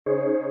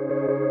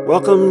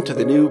Welcome to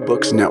the New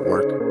Books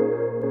Network.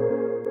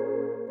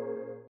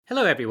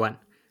 Hello, everyone.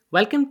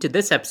 Welcome to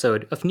this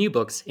episode of New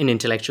Books in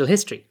Intellectual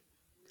History.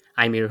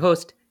 I'm your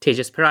host,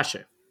 Tejas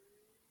Parashar.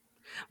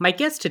 My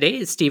guest today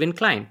is Stephen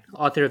Klein,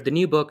 author of the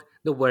new book,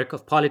 The Work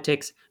of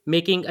Politics,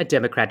 Making a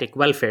Democratic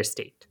Welfare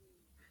State.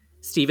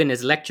 Stephen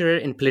is lecturer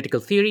in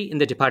political theory in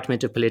the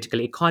Department of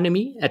Political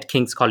Economy at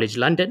King's College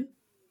London.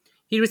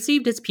 He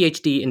received his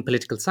PhD in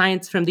political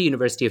science from the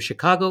University of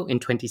Chicago in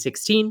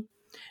 2016,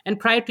 and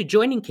prior to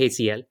joining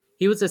KCL,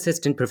 he was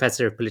assistant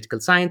professor of political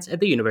science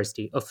at the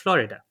University of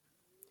Florida.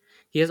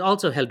 He has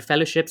also held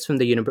fellowships from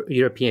the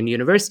European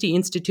University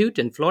Institute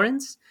in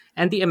Florence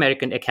and the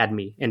American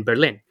Academy in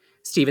Berlin.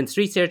 Stephen's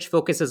research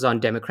focuses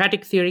on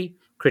democratic theory,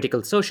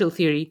 critical social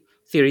theory,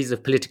 theories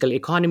of political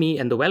economy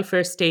and the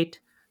welfare state,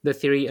 the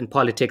theory and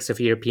politics of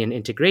European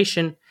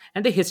integration,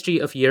 and the history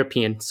of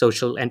European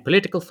social and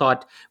political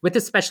thought with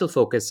a special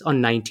focus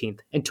on 19th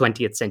and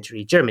 20th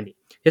century Germany.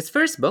 His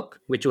first book,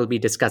 which we'll be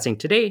discussing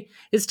today,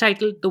 is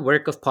titled The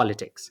Work of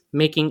Politics,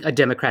 Making a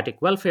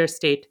Democratic Welfare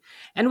State,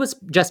 and was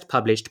just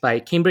published by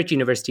Cambridge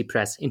University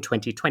Press in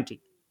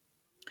 2020.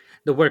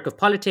 The Work of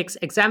Politics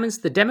examines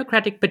the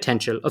democratic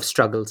potential of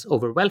struggles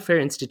over welfare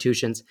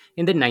institutions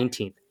in the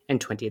 19th and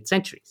 20th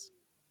centuries.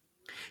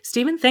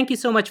 Stephen, thank you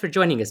so much for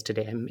joining us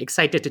today. I'm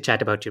excited to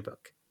chat about your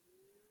book.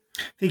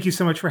 Thank you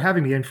so much for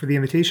having me and for the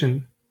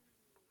invitation.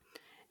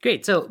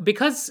 Great. So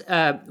because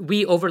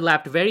we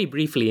overlapped very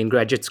briefly in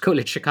graduate school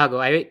at Chicago,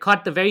 I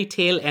caught the very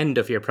tail end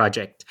of your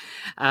project.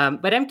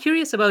 But I'm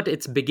curious about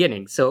its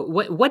beginning. So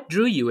what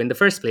drew you in the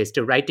first place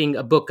to writing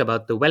a book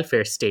about the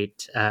welfare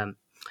state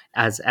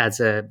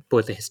as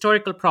both a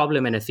historical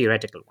problem and a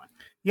theoretical one?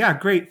 Yeah,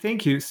 great.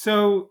 Thank you.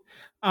 So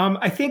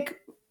I think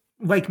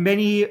like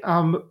many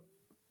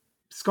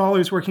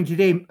scholars working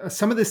today,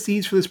 some of the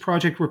seeds for this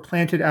project were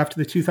planted after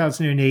the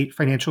 2008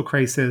 financial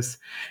crisis.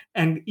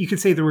 And you could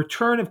say the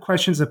return of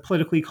questions of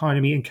political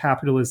economy and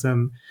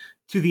capitalism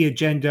to the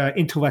agenda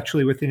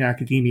intellectually within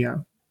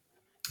academia.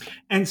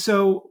 And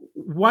so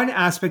one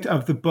aspect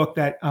of the book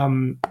that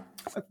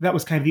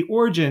was kind of the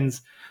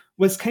origins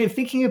was kind of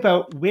thinking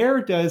about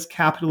where does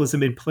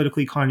capitalism and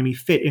political economy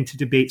fit into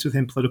debates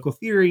within political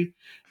theory,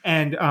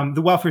 and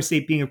the welfare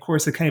state being, of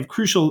course, a kind of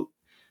crucial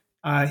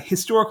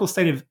historical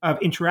state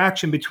of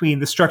interaction between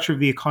the structure of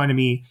the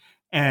economy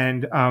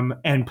and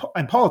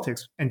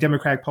politics and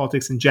democratic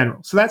politics in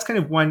general. So that's kind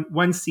of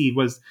one seed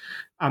was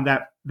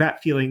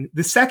that feeling.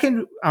 The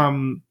second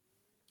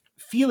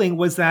feeling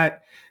was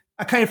that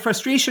a kind of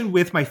frustration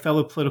with my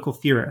fellow political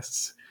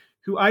theorists,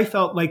 who I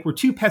felt like were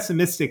too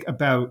pessimistic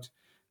about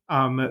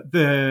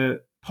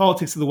the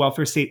politics of the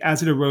welfare state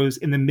as it arose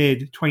in the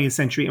mid 20th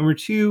century, and were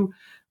too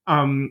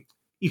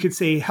you could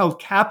say,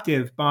 held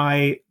captive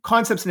by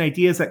concepts and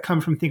ideas that come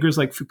from thinkers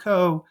like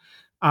Foucault,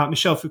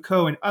 Michel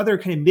Foucault, and other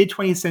kind of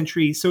mid-20th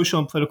century social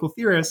and political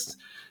theorists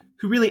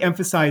who really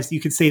emphasized,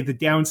 you could say, the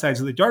downsides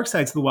or the dark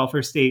sides of the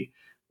welfare state,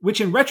 which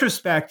in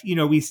retrospect,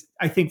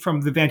 I think from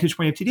the vantage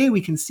point of today,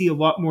 we can see a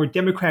lot more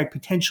democratic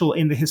potential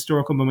in the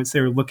historical moments they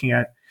were looking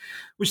at,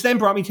 which then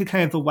brought me to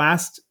kind of the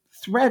last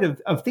thread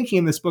of thinking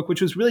in this book,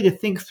 which was really to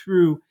think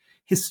through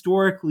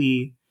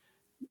historically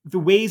the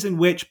ways in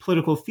which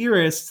political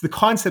theorists, the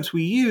concepts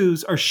we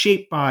use, are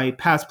shaped by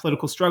past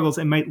political struggles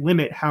and might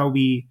limit how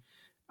we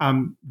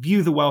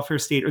view the welfare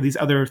state or these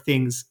other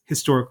things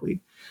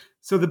historically.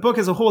 So the book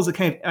as a whole is a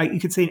kind of,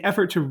 you could say, an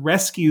effort to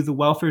rescue the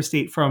welfare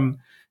state from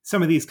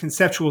some of these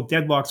conceptual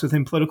deadlocks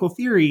within political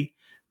theory,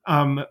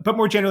 but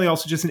more generally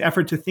also just an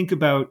effort to think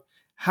about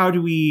how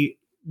do we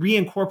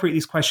reincorporate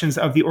these questions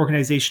of the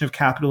organization of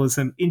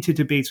capitalism into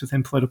debates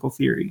within political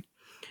theory.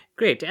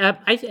 Great.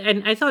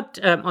 I thought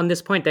on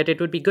this point that it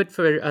would be good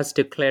for us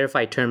to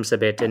clarify terms a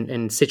bit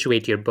and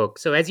situate your book.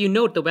 So as you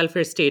note, the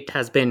welfare state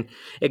has been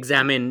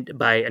examined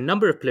by a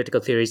number of political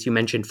theories. You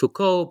mentioned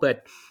Foucault,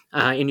 but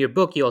in your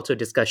book, you also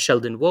discuss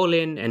Sheldon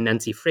Wolin and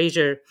Nancy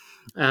Fraser.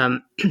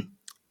 And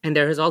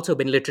there has also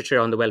been literature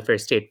on the welfare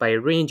state by a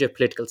range of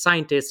political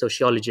scientists,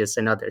 sociologists,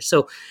 and others.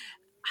 So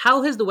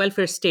how has the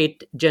welfare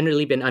state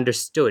generally been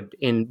understood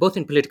in both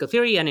in political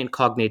theory and in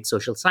cognate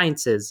social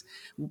sciences?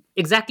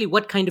 Exactly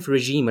what kind of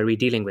regime are we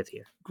dealing with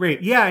here?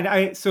 Great. Yeah.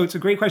 And so it's a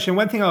great question.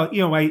 One thing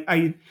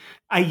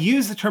I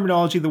use the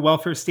terminology of the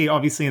welfare state,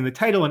 obviously in the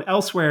title and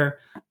elsewhere.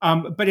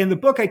 But in the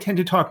book, I tend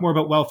to talk more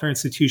about welfare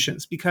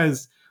institutions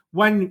because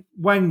one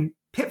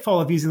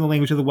pitfall of using the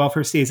language of the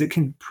welfare state is it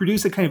can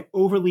produce a kind of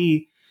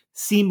overly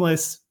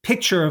seamless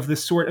picture of the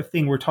sort of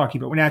thing we're talking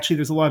about, when actually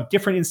there's a lot of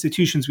different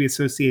institutions we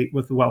associate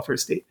with the welfare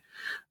state.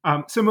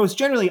 So most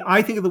generally,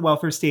 I think of the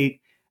welfare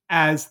state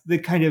as the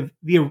kind of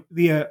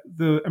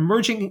the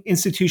emerging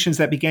institutions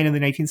that began in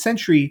the 19th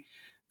century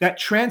that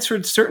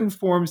transferred certain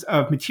forms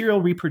of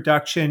material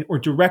reproduction or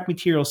direct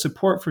material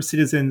support for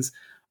citizens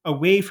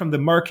away from the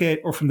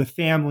market or from the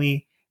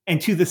family and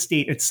to the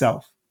state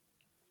itself.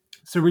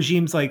 So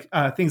regimes like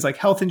things like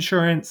health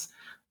insurance,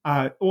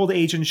 old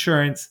age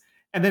insurance,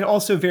 and then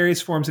also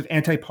various forms of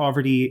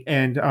anti-poverty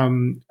and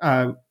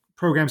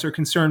programs or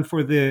concern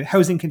for the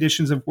housing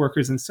conditions of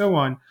workers and so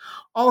on,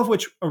 all of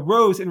which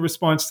arose in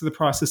response to the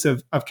process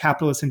of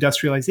capitalist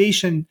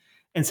industrialization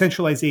and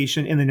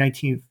centralization in the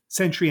 19th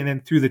century and then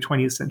through the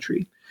 20th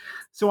century.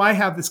 So I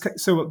have this,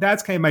 so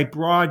that's kind of my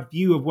broad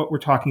view of what we're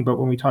talking about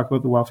when we talk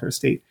about the welfare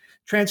state,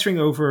 transferring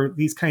over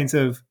these kinds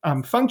of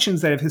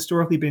functions that have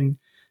historically been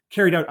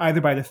carried out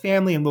either by the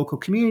family and local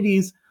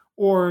communities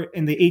or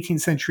in the 18th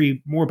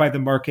century more by the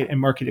market and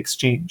market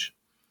exchange.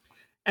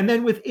 And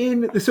then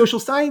within the social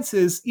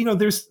sciences,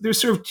 there's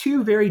sort of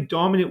two very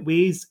dominant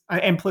ways,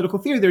 and political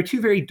theory, there are two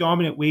very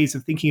dominant ways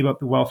of thinking about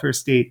the welfare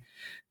state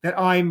that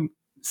I'm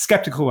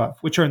skeptical of,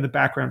 which are in the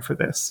background for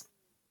this.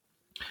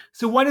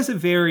 So one is a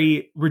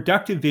very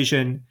reductive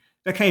vision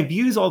that kind of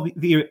views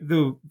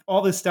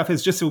all this stuff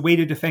as just a way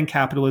to defend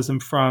capitalism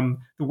from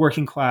the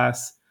working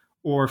class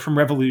or from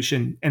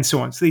revolution and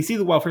so on. So they see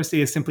the welfare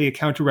state as simply a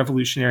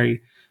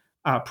counter-revolutionary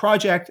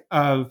project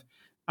of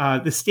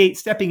the state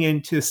stepping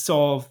in to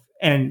solve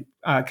and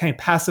kind of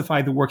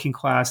pacify the working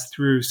class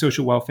through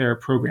social welfare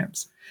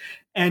programs.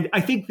 And I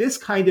think this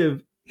kind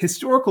of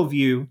historical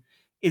view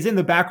is in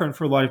the background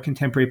for a lot of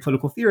contemporary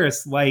political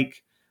theorists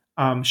like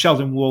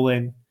Sheldon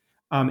Wolin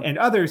and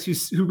others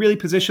who really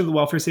position the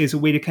welfare state as a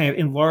way to kind of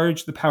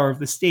enlarge the power of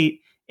the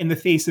state in the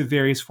face of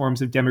various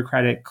forms of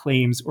democratic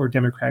claims or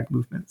democratic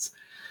movements.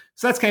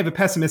 So that's kind of a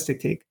pessimistic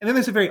take. And then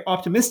there's a very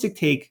optimistic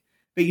take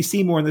that you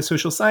see more in the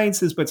social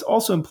sciences, but it's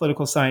also in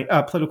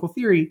political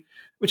theory,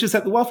 which is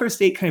that the welfare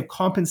state kind of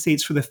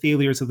compensates for the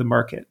failures of the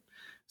market.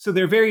 So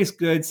there are various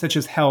goods such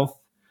as health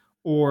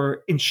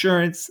or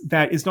insurance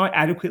that is not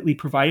adequately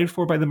provided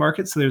for by the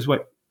market. So there's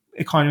what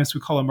economists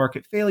would call a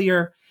market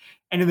failure.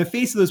 And in the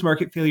face of those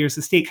market failures,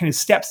 the state kind of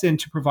steps in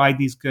to provide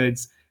these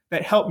goods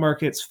that help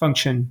markets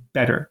function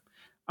better.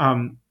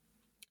 And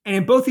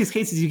in both these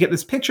cases, you get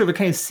this picture of a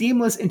kind of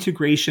seamless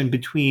integration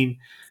between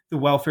the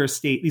welfare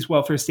state, these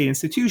welfare state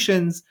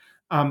institutions,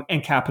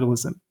 and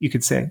capitalism, you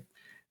could say.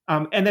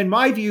 And then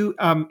my view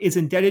is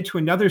indebted to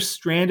another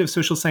strand of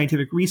social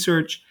scientific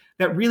research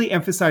that really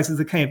emphasizes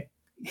the kind of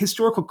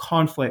historical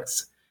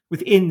conflicts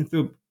within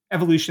the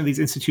evolution of these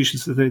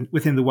institutions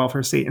within the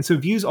welfare state. And so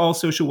views all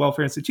social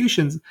welfare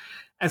institutions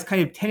as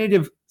kind of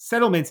tentative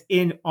settlements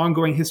in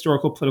ongoing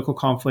historical political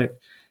conflict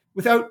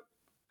without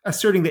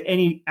asserting that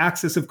any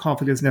axis of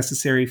conflict is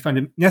necessarily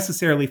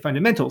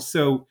fundamental.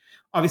 So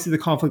obviously the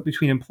conflict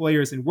between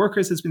employers and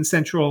workers has been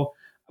central,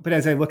 but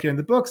as I look at in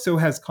the book, so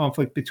has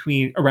conflict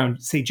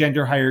around, say,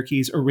 gender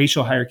hierarchies or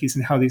racial hierarchies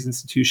and how these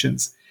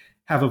institutions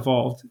have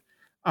evolved.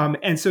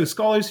 And so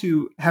scholars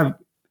who have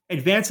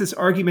advanced this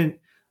argument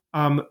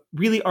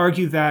really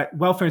argue that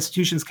welfare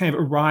institutions kind of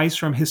arise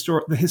from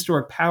the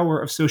historic power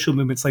of social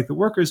movements like the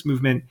workers'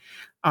 movement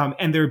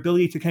and their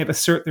ability to kind of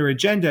assert their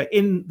agenda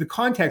in the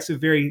context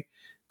of very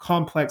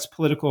complex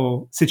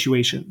political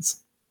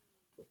situations.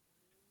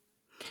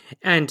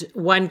 And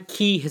one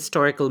key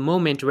historical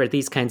moment where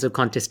these kinds of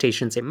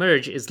contestations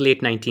emerge is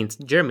late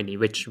 19th Germany,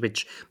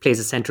 which plays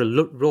a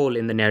central role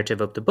in the narrative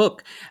of the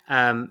book.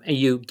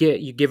 You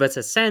give us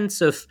a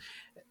sense of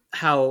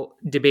how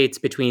debates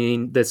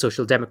between the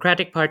Social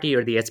Democratic Party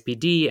or the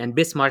SPD and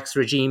Bismarck's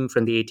regime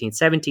from the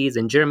 1870s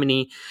in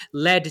Germany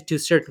led to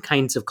certain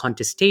kinds of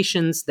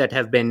contestations that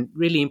have been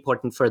really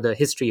important for the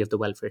history of the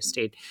welfare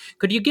state.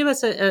 Could you give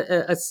us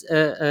a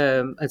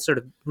sort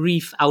of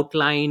brief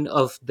outline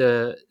of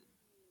the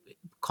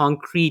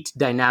concrete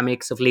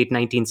dynamics of late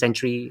 19th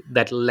century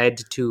that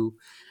led to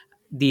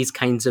these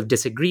kinds of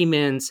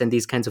disagreements and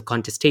these kinds of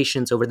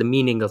contestations over the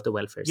meaning of the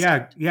welfare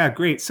state? Yeah,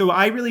 great. So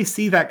I really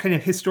see that kind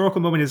of historical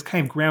moment as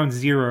kind of ground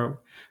zero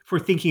for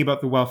thinking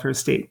about the welfare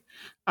state.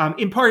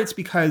 In part, it's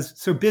because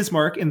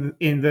Bismarck in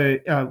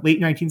the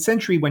late 19th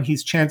century, when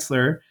he's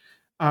chancellor,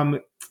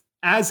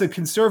 as a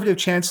conservative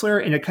chancellor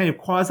in a kind of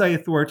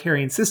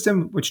quasi-authoritarian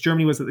system, which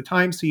Germany was at the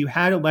time, so you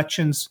had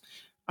elections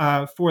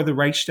for the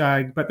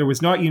Reichstag, but there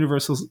was not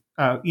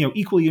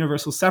equal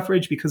universal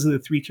suffrage because of the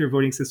three-tier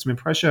voting system in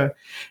Prussia.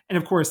 And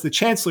of course, the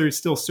chancellor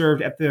still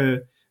served at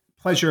the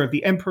pleasure of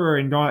the emperor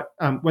and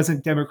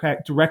wasn't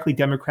directly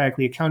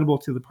democratically accountable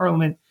to the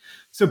parliament.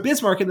 So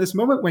Bismarck, in this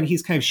moment when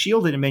he's kind of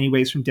shielded in many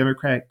ways from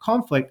democratic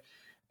conflict,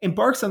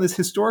 embarks on this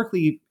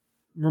historically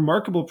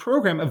remarkable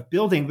program of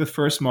building the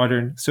first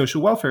modern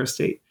social welfare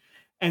state.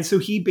 And so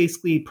he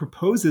basically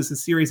proposes a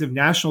series of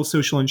national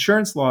social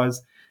insurance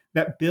laws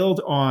that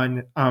build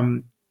on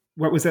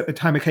what was at the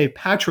time a kind of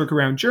patchwork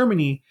around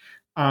Germany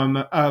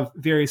of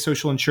various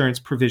social insurance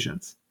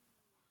provisions.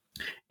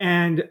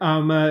 And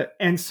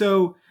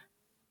so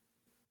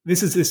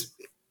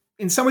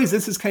in some ways,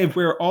 this is kind of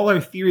where all our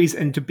theories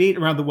and debate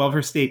around the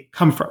welfare state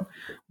come from.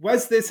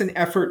 Was this an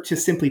effort to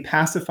simply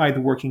pacify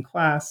the working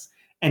class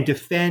and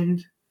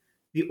defend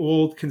the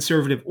old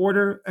conservative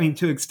order? I mean,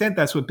 to an extent,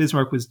 that's what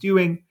Bismarck was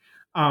doing.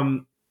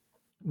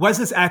 Was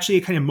this actually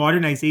a kind of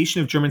modernization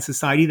of German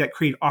society that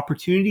created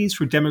opportunities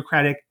for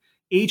democratic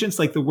agents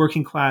like the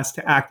working class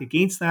to act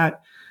against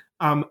that?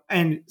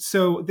 And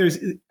so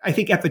I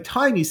think at the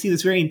time, you see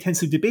this very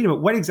intensive debate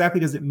about what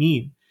exactly does it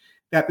mean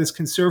that this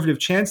conservative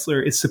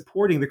chancellor is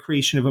supporting the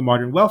creation of a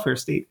modern welfare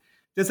state.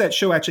 does that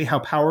show actually how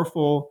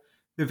powerful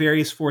the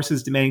various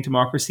forces demanding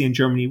democracy in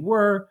Germany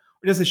were?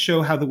 Or does it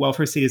show how the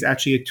welfare state is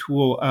actually a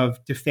tool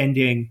of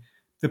defending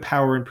the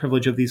power and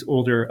privilege of these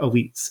older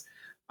elites?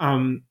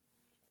 And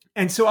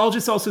so I'll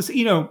just also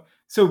say,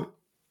 so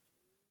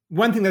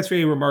one thing that's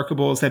very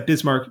remarkable is that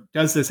Bismarck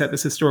does this at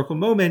this historical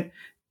moment,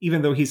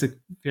 even though he's a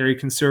very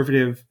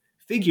conservative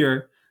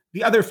figure.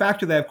 The other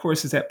factor that, of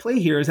course, is at play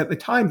here is at the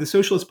time, the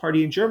Socialist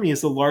Party in Germany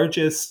is the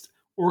largest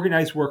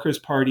organized workers'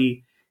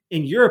 party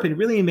in Europe, and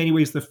really in many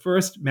ways the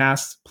first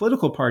mass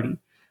political party.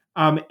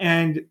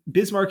 And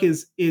Bismarck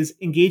is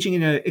engaging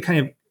in a kind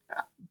of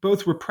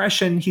both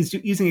repression. He's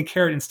using a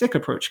carrot and stick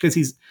approach because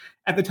he's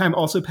at the time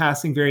also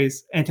passing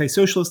various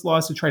anti-socialist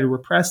laws to try to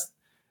repress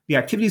the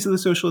activities of the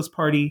Socialist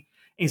Party.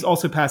 And he's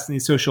also passing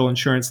these social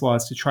insurance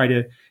laws to try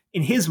to,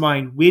 in his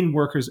mind, win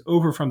workers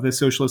over from the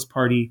Socialist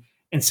Party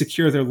and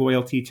secure their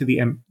loyalty to the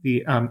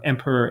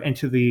emperor and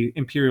to the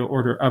imperial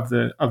order of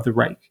the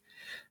Reich.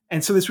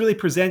 And so this really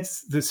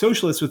presents the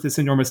socialists with this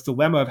enormous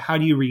dilemma of how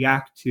do you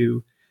react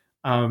to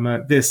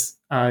this,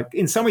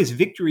 in some ways,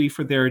 victory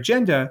for their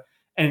agenda,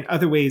 and in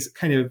other ways,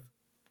 kind of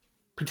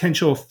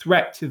potential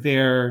threat to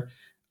their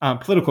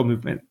political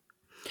movement.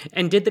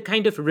 And did the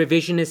kind of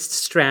revisionist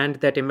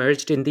strand that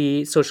emerged in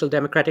the Social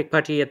Democratic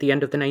Party at the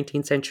end of the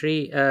 19th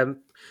century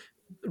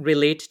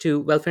relate to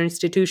welfare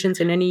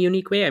institutions in any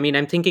unique way? I mean,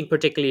 I'm thinking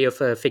particularly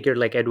of a figure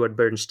like Edward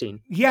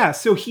Bernstein. Yeah,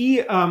 so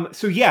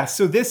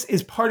this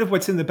is part of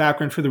what's in the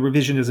background for the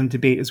revisionism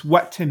debate, is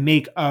what to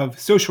make of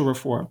social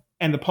reform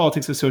and the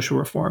politics of social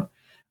reform.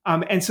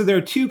 And so there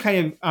are two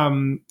kind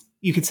of,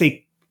 you could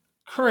say,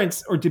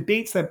 currents or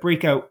debates that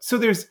break out. So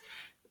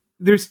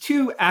there's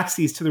two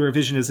axes to the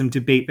revisionism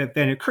debate that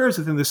then occurs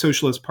within the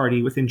Socialist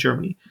Party within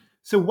Germany.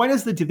 So one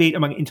is the debate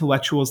among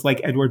intellectuals like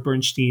Edward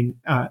Bernstein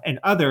and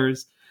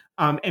others.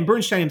 And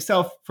Bernstein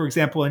himself, for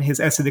example, in his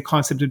essay, The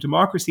Concept of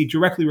Democracy,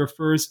 directly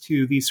refers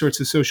to these sorts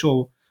of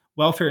social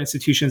welfare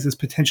institutions as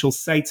potential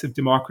sites of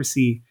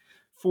democracy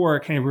for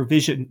a kind of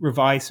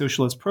revised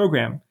socialist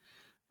program.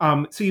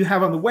 So you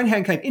have on the one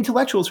hand kind of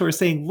intellectuals who are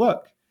saying,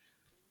 look,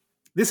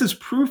 this is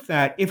proof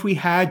that if we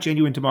had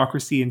genuine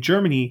democracy in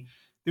Germany,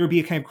 there would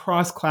be a kind of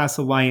cross-class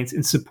alliance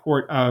in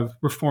support of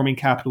reforming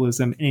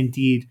capitalism and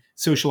indeed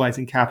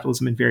socializing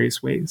capitalism in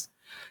various ways.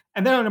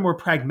 And then on a more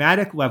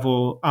pragmatic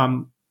level,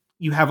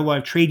 you have a lot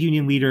of trade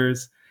union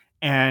leaders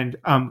and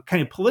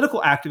kind of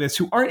political activists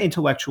who aren't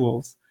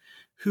intellectuals,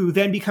 who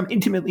then become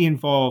intimately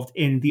involved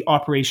in the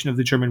operation of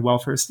the German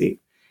welfare state.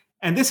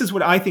 And this is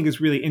what I think is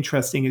really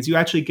interesting, is you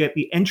actually get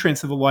the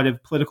entrance of a lot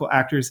of political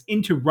actors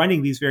into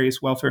running these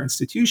various welfare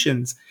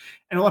institutions,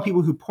 and a lot of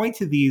people who point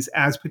to these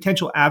as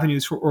potential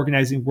avenues for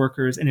organizing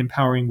workers and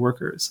empowering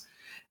workers.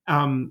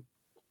 And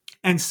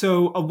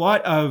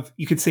so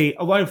you could say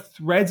a lot of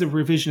threads of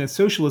revisionist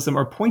socialism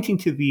are pointing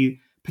to the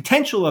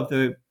potential of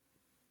the,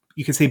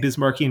 you could say,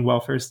 Bismarckian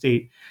welfare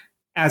state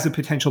as a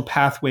potential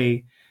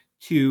pathway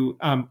to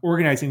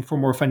organizing for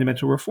more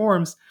fundamental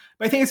reforms.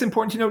 But I think it's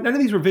important to note, none of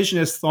these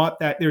revisionists thought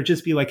that there would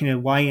just be like an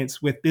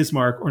alliance with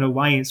Bismarck or an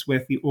alliance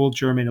with the old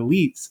German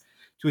elites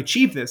to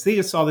achieve this. They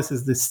just saw this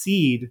as the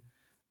seed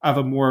of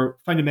a more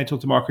fundamental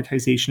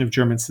democratization of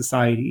German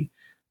society.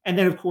 And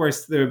then, of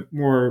course, the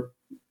more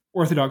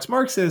orthodox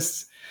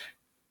Marxists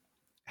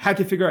had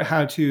to figure out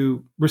how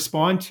to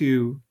respond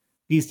to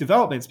these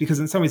developments, because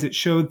in some ways it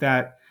showed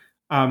that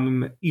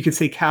you could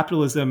say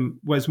capitalism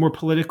was more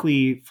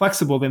politically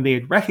flexible than they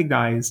had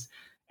recognized,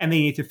 and they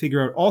need to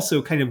figure out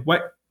also kind of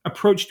what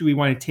approach do we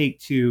want to take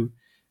to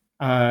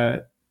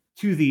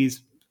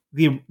these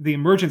the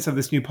emergence of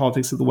this new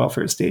politics of the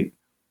welfare state.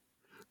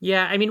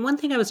 Yeah, I mean, one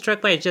thing I was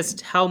struck by is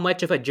just how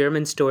much of a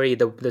German story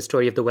the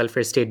story of the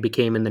welfare state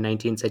became in the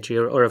 19th century,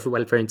 or of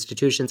welfare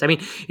institutions. I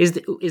mean, is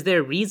there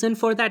a reason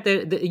for that?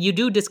 You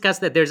do discuss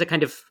that there's a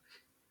kind of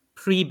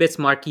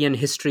pre-Bismarckian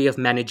history of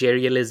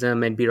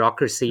managerialism and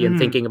bureaucracy and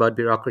thinking about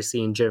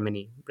bureaucracy in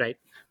Germany, right?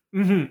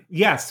 Mm-hmm.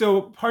 Yeah.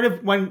 So part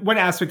of one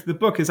aspect of the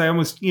book is I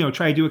almost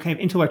try to do a kind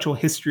of intellectual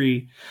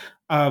history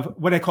of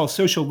what I call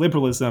social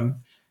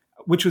liberalism,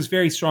 which was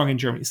very strong in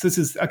Germany. So this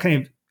is a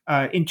kind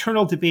of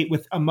internal debate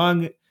with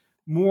among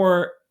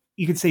more,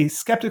 you could say,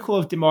 skeptical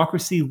of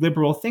democracy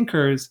liberal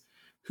thinkers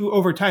who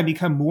over time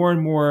become more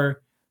and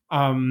more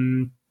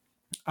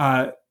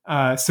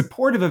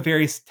supportive of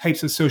various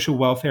types of social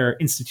welfare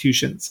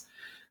institutions.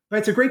 But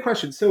it's a great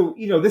question. So,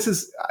 this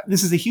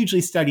is a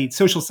hugely studied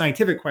social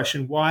scientific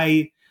question.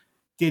 Why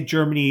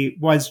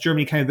was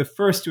Germany kind of the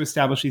first to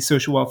establish these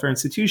social welfare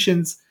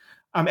institutions?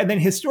 And then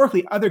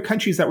historically, other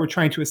countries that were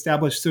trying to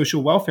establish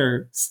social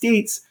welfare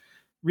states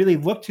really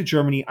looked to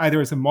Germany either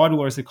as a model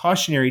or as a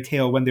cautionary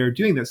tale when they were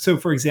doing this. So,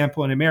 for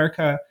example, in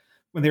America,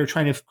 when they were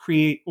trying to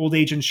create old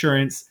age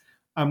insurance,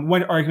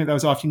 one argument that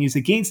was often used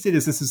against it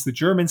is this is the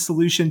German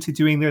solution to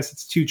doing this.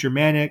 It's too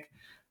Germanic.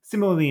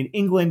 Similarly, in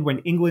England, when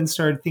England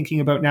started thinking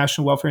about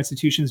national welfare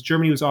institutions,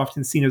 Germany was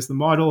often seen as the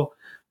model.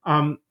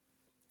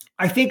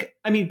 I think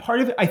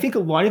a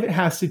lot of it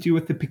has to do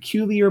with the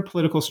peculiar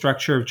political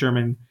structure of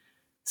German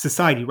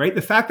society, right?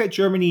 The fact that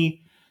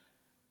Germany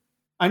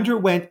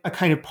underwent a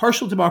kind of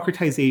partial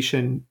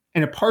democratization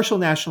and a partial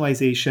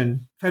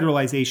nationalization,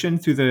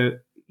 federalization through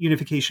the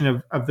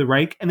unification of the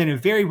Reich, and then a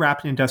very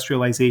rapid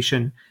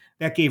industrialization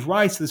that gave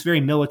rise to this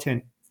very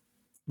militant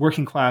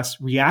working class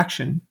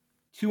reaction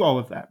to all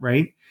of that,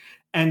 right?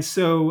 And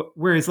so,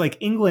 whereas like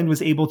England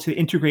was able to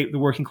integrate the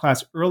working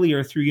class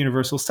earlier through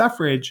universal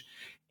suffrage,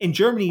 in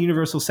Germany,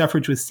 universal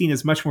suffrage was seen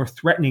as much more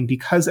threatening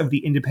because of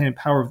the independent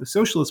power of the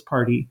Socialist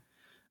Party.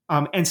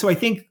 And so I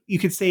think you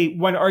could say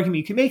one argument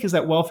you can make is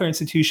that welfare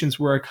institutions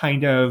were a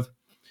kind of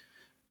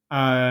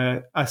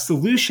a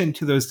solution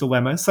to those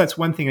dilemmas. So that's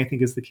one thing I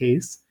think is the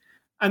case.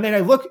 And then I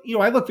look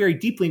very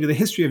deeply into the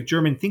history of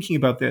German thinking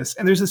about this.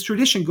 And there's this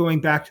tradition going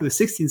back to the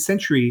 16th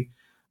century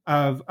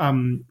of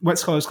what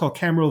scholars call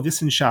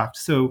Kameralwissenschaft,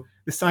 so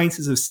the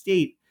sciences of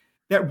state,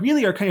 that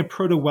really are kind of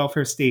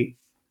proto-welfare state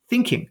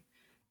thinking.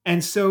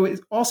 And so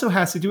it also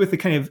has to do with the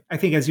kind of, I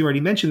think, as you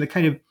already mentioned, the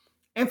kind of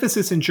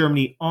emphasis in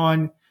Germany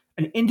on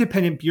an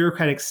independent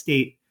bureaucratic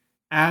state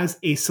as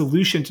a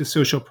solution to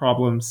social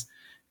problems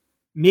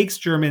made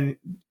German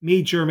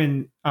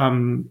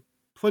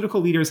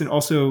political leaders and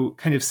also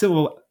kind of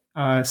civil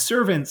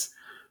servants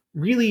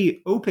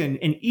really open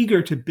and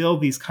eager to build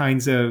these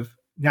kinds of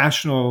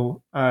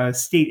national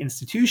state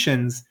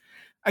institutions,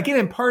 again,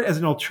 in part as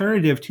an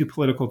alternative to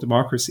political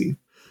democracy.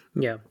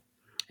 Yeah.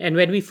 And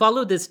when we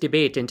follow this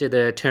debate into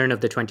the turn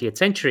of the 20th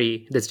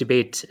century, this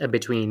debate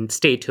between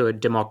statehood,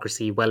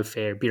 democracy,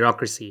 welfare,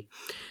 bureaucracy,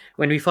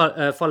 when we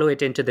follow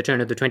it into the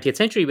turn of the 20th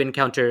century, we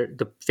encounter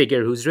the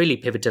figure who's really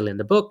pivotal in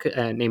the book,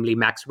 namely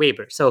Max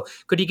Weber. So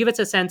could you give us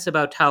a sense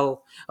about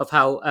how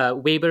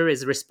Weber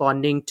is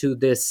responding to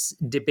this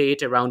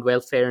debate around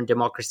welfare and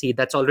democracy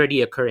that's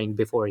already occurring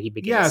before he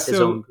begins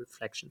his own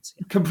reflections?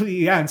 Yeah.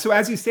 Completely, yeah. And so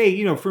as you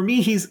say, for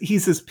me,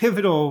 he's this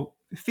pivotal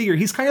figure.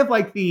 He's kind of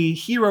like the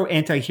hero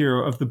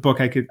anti-hero of the book,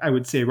 I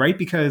would say, right?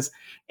 Because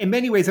in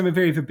many ways, I'm a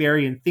very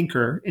Weberian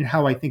thinker in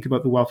how I think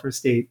about the welfare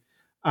state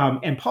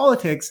and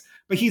politics.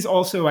 But he's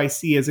also, I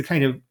see, as a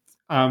kind of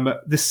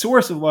the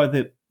source of a lot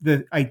of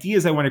the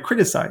ideas I want to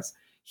criticize.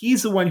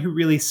 He's the one who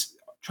really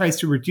tries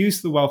to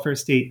reduce the welfare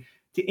state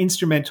to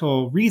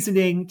instrumental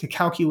reasoning, to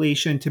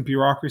calculation, to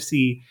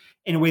bureaucracy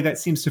in a way that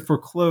seems to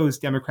foreclose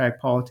democratic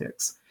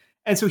politics.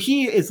 And so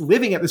he is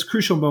living at this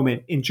crucial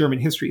moment in German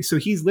history. So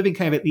he's living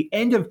kind of at the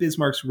end of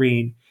Bismarck's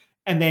reign.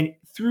 And then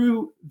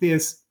through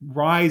this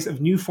rise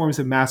of new forms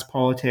of mass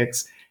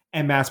politics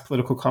and mass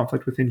political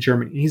conflict within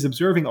Germany. And he's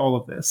observing all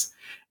of this.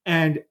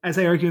 And as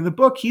I argue in the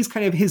book, he's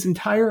kind of his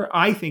entire,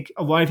 I think,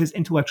 a lot of his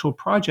intellectual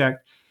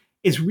project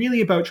is really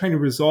about trying to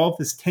resolve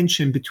this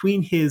tension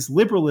between his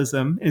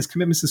liberalism and his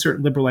commitments to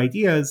certain liberal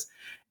ideas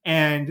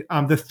and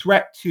the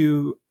threat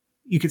to,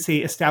 you could say,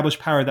 established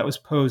power that was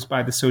posed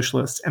by the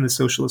socialists and the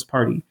Socialist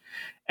Party.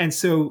 And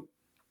so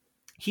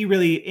he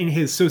really, in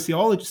his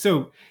sociology,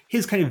 so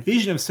his kind of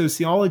vision of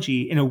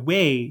sociology, in a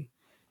way,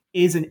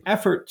 is an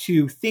effort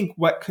to think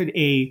what could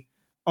a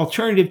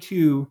alternative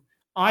to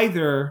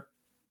either,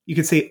 you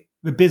could say,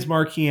 the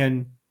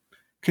Bismarckian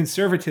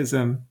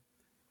conservatism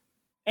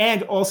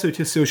and also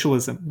to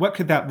socialism. What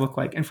could that look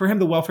like? And for him,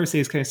 the welfare state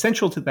is kind of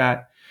central to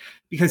that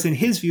because in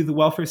his view, the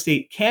welfare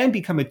state can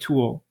become a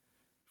tool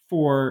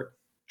for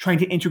trying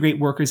to integrate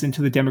workers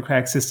into the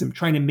democratic system,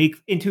 trying to make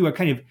into a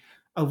kind of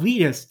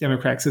elitist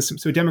democratic system.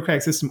 So a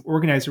democratic system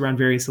organized around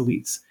various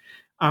elites.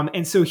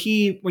 And so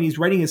when he's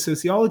writing his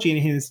sociology and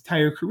in his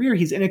entire career,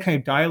 he's in a kind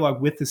of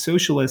dialogue with the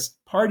Socialist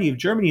Party of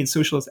Germany and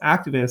socialist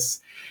activists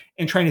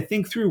and trying to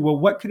think through, well,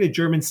 what could a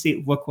German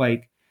state look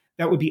like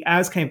that would be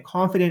as kind of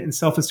confident and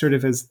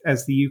self-assertive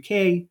as the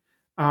UK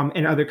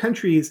and other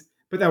countries,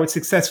 but that would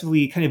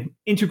successfully kind of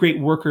integrate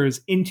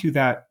workers into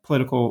that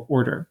political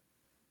order.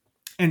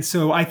 And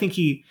so I think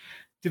he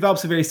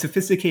develops a very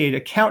sophisticated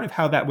account of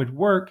how that would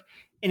work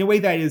in a way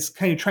that is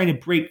kind of trying to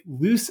break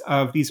loose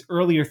of these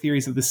earlier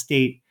theories of the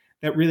state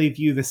that really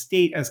view the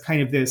state as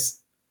kind of this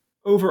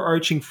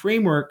overarching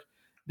framework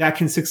that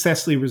can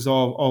successfully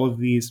resolve all of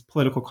these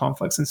political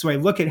conflicts. And so I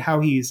look at how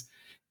he's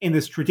in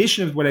this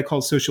tradition of what I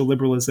call social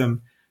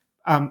liberalism,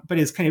 but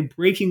is kind of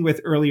breaking with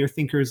earlier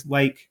thinkers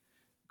like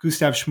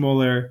Gustav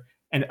Schmoller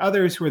and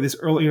others who are this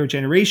earlier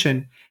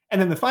generation. And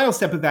then the final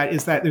step of that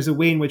is that there's a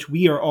way in which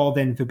we are all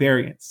then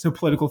Weberians. So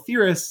political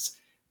theorists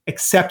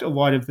accept a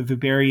lot of the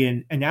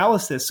Weberian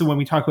analysis. So when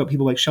we talk about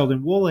people like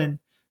Sheldon Wolin,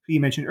 who you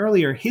mentioned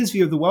earlier, his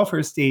view of the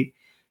welfare state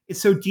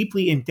is so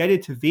deeply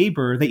indebted to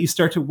Weber that you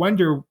start to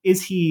wonder,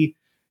 is he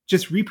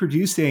just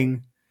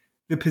reproducing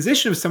the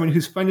position of someone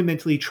who's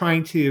fundamentally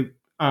trying to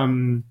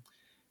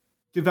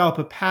develop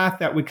a path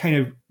that would kind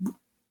of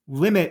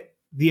limit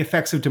the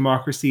effects of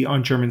democracy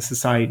on German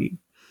society?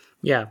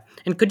 Yeah.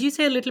 And could you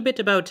say a little bit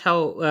about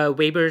how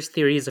Weber's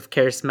theories of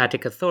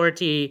charismatic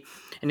authority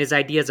and his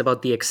ideas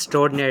about the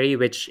extraordinary,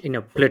 which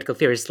political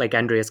theorists like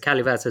Andreas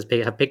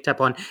Calivas have picked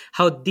up on,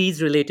 how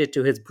these related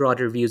to his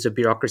broader views of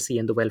bureaucracy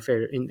and the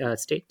welfare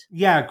state?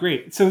 Yeah,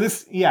 great. So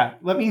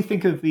let me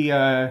think of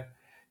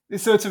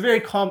so it's a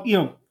very,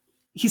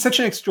 he's such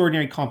an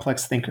extraordinary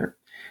complex thinker.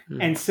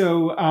 And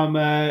so,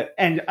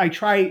 and I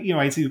try,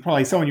 as you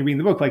probably saw when you're reading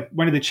the book, like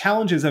one of the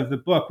challenges of the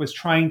book was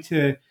trying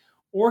to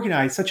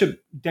organized, such a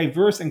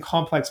diverse and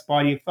complex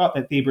body of thought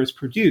that Weber's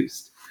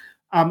produced.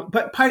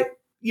 But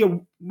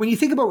when you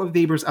think about what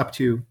Weber's up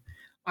to,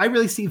 I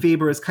really see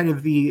Weber as kind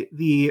of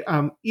the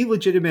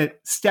illegitimate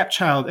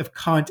stepchild of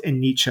Kant and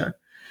Nietzsche.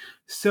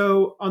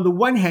 So on the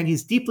one hand,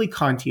 he's deeply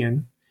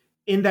Kantian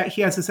in that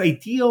he has this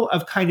ideal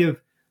of kind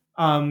of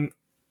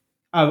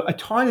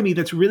autonomy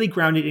that's really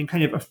grounded in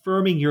kind of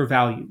affirming your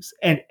values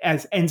and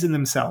as ends in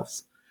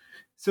themselves.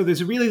 So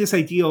there's really this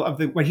ideal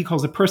of what he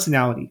calls a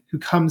personality who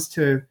comes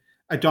to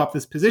adopt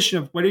this position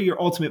of what are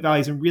your ultimate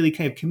values and really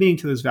kind of committing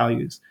to those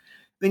values.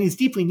 Then he's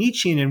deeply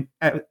Nietzschean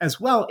as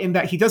well in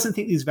that he doesn't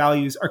think these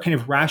values are kind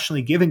of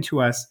rationally given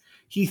to us.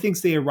 He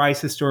thinks they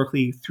arise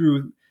historically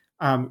through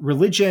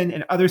religion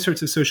and other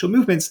sorts of social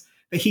movements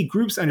that he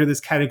groups under this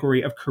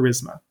category of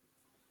charisma.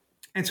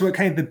 And so,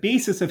 kind of the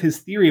basis of his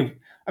theory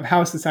of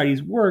how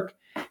societies work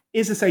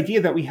is this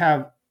idea that we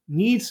have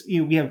needs,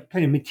 we have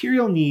kind of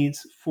material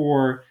needs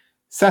for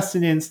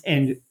sustenance,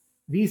 and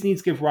these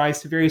needs give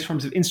rise to various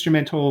forms of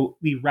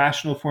instrumentally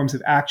rational forms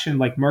of action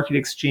like market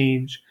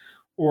exchange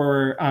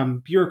or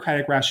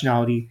bureaucratic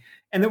rationality.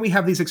 And then we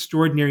have these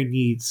extraordinary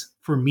needs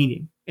for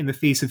meaning in the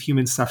face of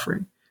human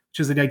suffering, which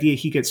is an idea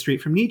he gets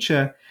straight from Nietzsche.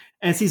 And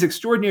it's these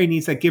extraordinary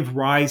needs that give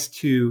rise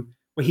to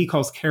what he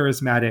calls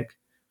charismatic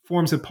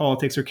forms of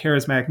politics or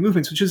charismatic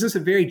movements, which is just a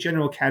very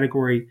general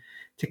category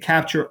to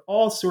capture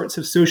all sorts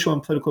of social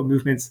and political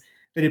movements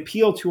that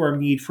appeal to our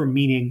need for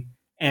meaning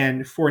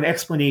and for an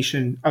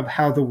explanation of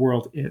how the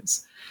world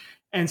is.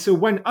 And so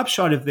one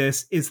upshot of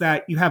this is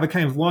that you have a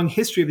kind of long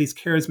history of these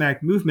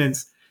charismatic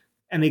movements,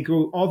 and they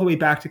go all the way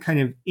back to kind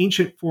of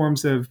ancient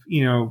forms of,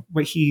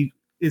 what he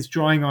is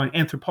drawing on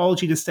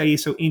anthropology to study,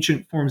 so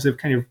ancient forms of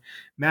kind of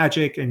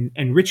magic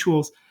and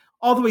rituals,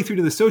 all the way through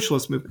to the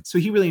socialist movement. So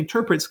he really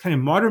interprets kind of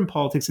modern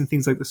politics and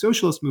things like the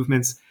socialist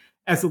movements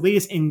as the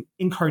latest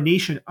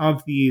incarnation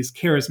of these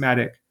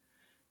charismatic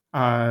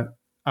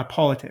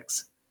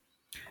politics.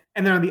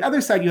 And then on the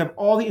other side, you have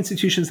all the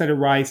institutions that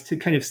arise to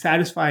kind of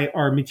satisfy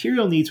our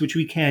material needs, which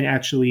we can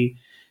actually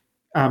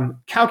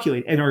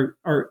calculate and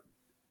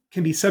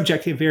can be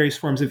subject to various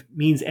forms of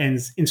means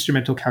ends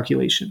instrumental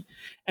calculation.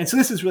 And so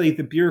this is really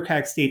the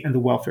bureaucratic state and the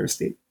welfare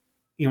state,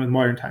 in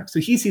modern times. So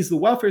he sees the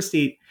welfare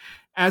state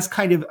as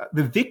kind of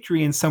the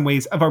victory in some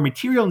ways of our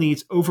material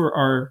needs over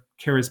our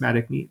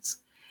charismatic needs.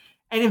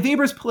 And in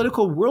Weber's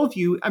political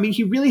worldview,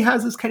 he really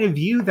has this kind of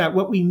view that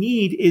what we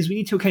need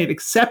to kind of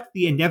accept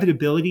the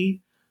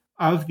inevitability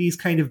of these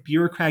kind of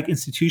bureaucratic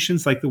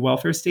institutions like the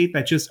welfare state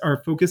that just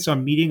are focused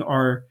on meeting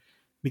our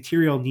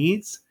material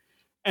needs,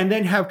 and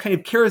then have kind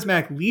of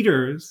charismatic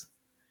leaders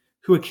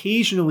who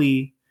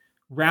occasionally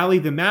rally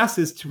the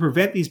masses to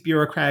prevent these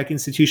bureaucratic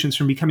institutions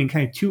from becoming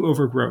kind of too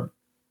overgrown.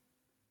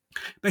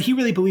 But he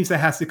really believes that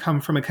has to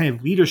come from a kind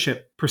of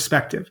leadership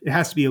perspective. It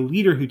has to be a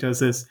leader who does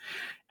this.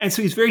 And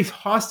so he's very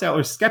hostile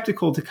or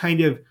skeptical to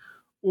kind of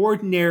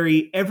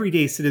ordinary,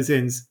 everyday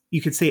citizens,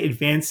 you could say,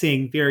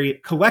 advancing very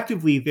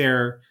collectively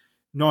their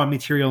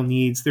non-material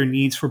needs, their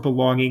needs for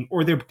belonging,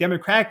 or their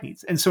democratic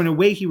needs. And so in a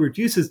way, he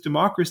reduces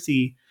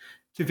democracy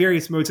to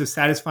various modes of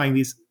satisfying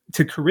these,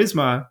 to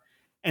charisma,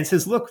 and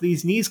says, look,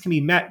 these needs can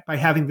be met by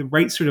having the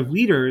right sort of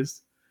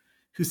leaders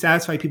who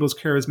satisfy people's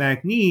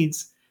charismatic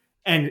needs,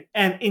 and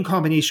in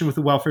combination with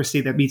the welfare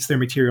state that meets their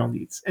material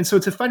needs. And so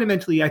it's a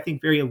fundamentally, I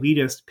think, very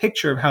elitist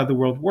picture of how the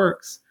world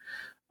works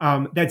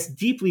that's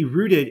deeply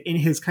rooted in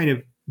his kind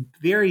of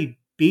very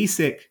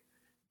basic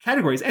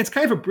categories. And it's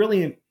kind of a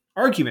brilliant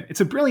argument.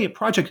 It's a brilliant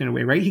project in a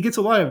way, right? He gets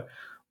a lot of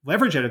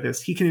leverage out of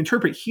this. He can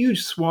interpret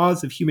huge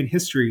swaths of human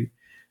history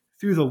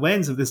through the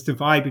lens of this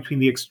divide between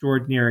the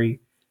extraordinary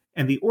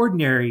and the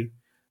ordinary.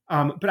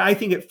 But I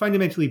think it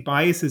fundamentally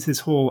biases his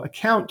whole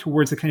account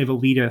towards a kind of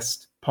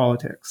elitist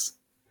politics.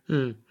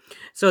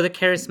 So the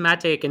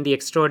charismatic and the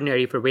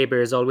extraordinary for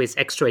Weber is always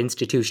extra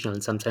institutional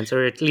in some sense,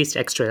 or at least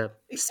extra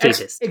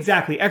statist.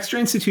 Exactly. Extra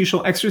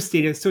institutional, extra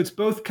statist. So it's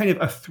both kind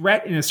of a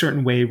threat in a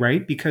certain way,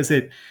 right? Because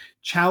it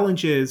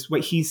challenges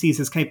what he sees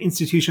as kind of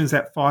institutions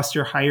that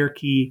foster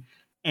hierarchy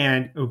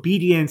and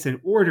obedience and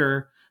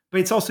order.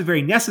 But it's also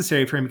very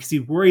necessary for him because he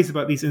worries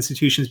about these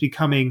institutions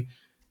becoming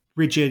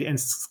rigid and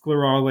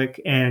sclerotic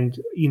and,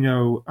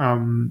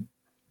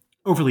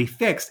 overly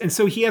fixed. And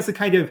so he has a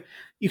kind of,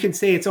 you can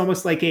say it's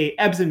almost like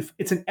it's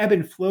an ebb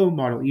and flow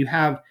model. You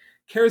have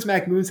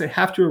charismatic movements that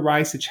have to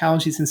arise to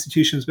challenge these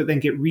institutions, but then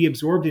get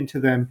reabsorbed into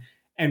them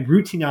and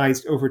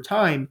routinized over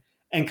time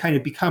and kind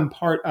of become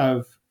part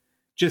of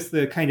just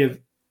the kind of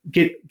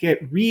get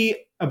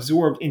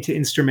reabsorbed into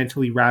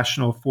instrumentally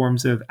rational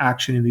forms of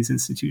action in these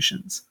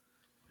institutions.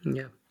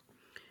 Yeah.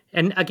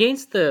 And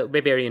against the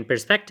Weberian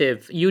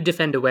perspective, you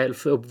defend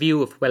a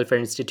view of welfare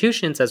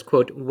institutions as,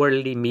 quote,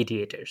 worldly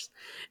mediators.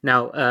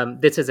 Now,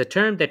 this is a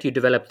term that you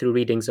developed through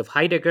readings of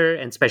Heidegger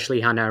and especially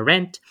Hannah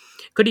Arendt.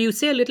 Could you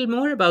say a little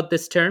more about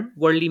this term,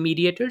 worldly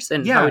mediators,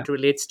 and how it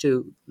relates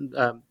to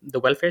the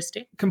welfare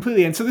state?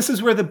 Completely. And so this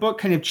is where the book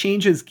kind of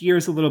changes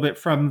gears a little bit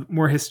from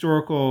more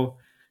historical.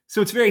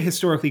 So it's very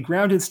historically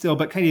grounded still,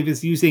 but kind of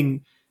is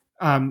using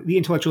the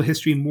intellectual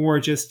history more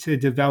just to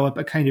develop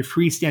a kind of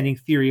freestanding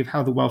theory of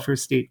how the welfare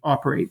state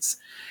operates.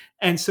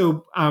 And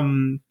so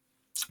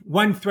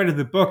one thread of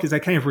the book is I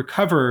kind of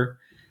recover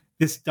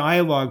this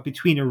dialogue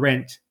between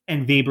Arendt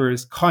and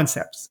Weber's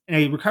concepts. And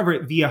I recover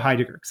it via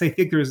Heidegger, because I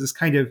think there was this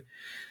kind of,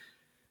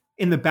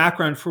 in the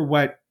background for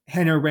what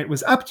Hannah Arendt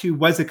was up to,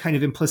 was a kind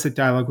of implicit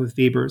dialogue with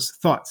Weber's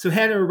thoughts. So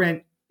Hannah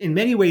Arendt, in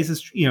many ways,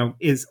 is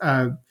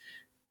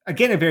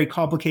again, a very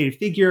complicated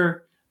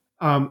figure,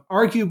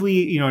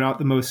 arguably, not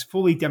the most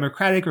fully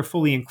democratic or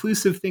fully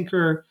inclusive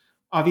thinker,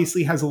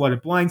 obviously has a lot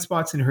of blind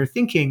spots in her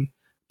thinking.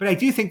 But I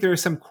do think there are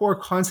some core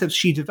concepts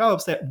she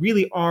develops that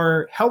really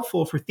are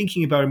helpful for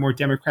thinking about a more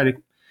democratic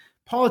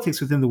politics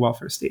within the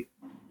welfare state.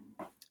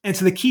 And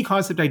so the key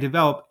concept I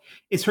develop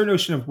is her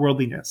notion of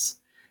worldliness.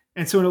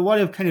 And so in a lot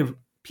of kind of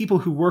people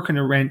who work on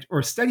Arendt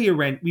or study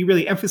Arendt, we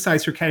really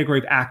emphasize her category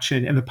of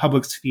action and the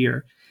public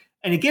sphere.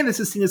 And again,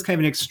 this is seen as kind of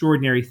an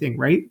extraordinary thing,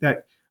 right?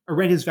 That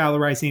Arendt is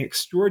valorizing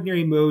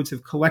extraordinary modes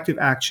of collective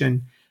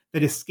action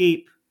that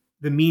escape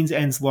the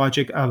means-ends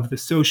logic of the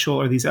social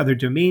or these other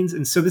domains.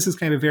 And so this is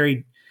kind of a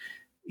very,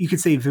 you could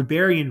say,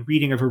 Weberian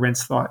reading of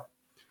Arendt's thought.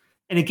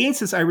 And against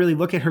this, I really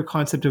look at her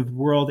concept of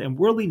world and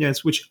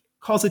worldliness, which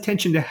calls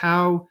attention to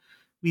how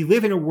we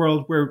live in a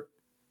world where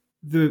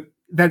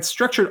that's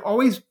structured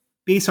always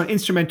based on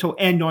instrumental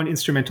and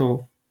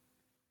non-instrumental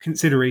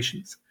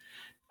considerations.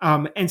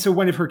 And so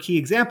one of her key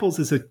examples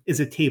is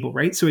a table,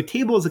 right? So a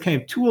table is a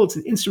kind of tool. It's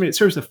an instrument. It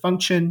serves a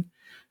function.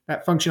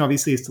 That function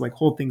obviously is to like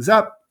hold things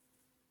up.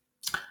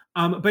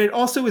 But it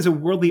also is a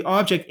worldly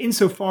object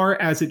insofar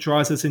as it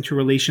draws us into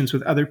relations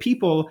with other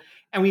people.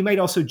 And we might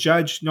also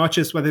judge not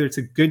just whether it's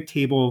a good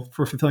table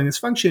for fulfilling this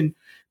function,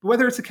 but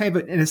whether it's a kind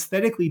of an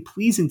aesthetically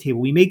pleasing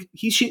table.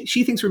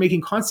 She thinks we're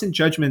making constant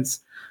judgments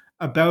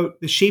about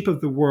the shape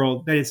of the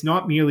world, that it's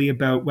not merely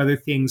about whether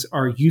things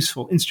are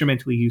useful,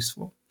 instrumentally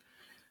useful.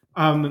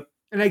 And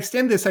I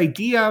extend this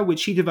idea, which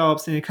she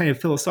develops in a kind of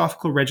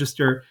philosophical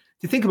register,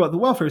 to think about the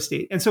welfare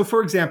state. And so,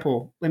 for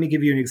example, let me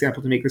give you an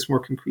example to make this more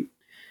concrete.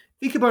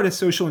 Think about a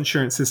social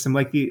insurance system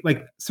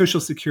like Social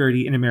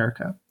Security in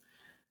America.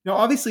 Now,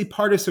 obviously,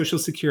 part of Social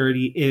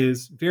Security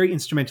is very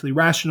instrumentally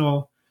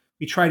rational.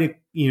 We try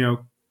to,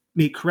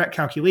 make correct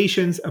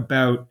calculations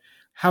about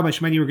how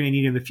much money we're going to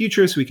need in the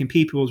future so we can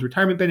pay people's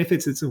retirement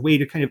benefits. It's a way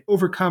to kind of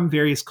overcome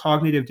various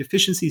cognitive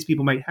deficiencies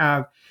people might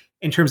have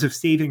in terms of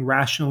saving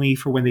rationally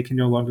for when they can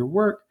no longer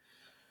work.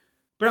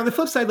 But on the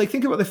flip side,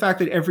 think about the fact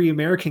that every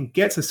American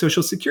gets a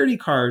Social Security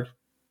card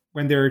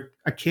when they're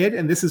a kid,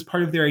 and this is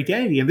part of their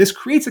identity. And this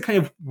creates a kind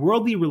of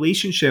worldly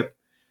relationship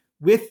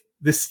with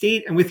the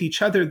state and with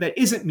each other that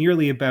isn't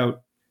merely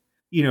about,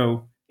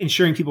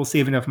 ensuring people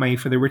save enough money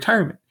for their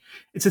retirement.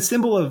 It's a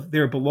symbol of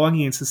their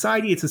belonging in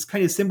society. It's this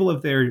kind of symbol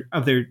of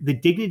the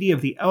dignity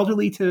of the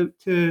elderly to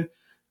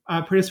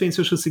participate in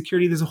Social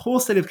Security. There's a whole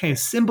set of kind of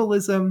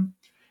symbolism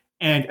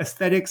and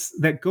aesthetics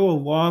that go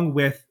along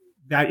with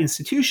that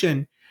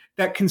institution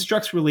that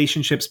constructs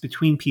relationships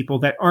between people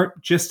that aren't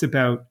just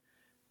about,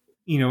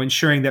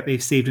 ensuring that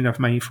they've saved enough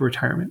money for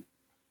retirement.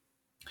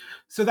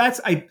 So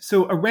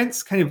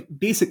Arendt's kind of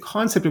basic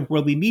concept of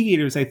worldly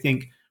mediators, I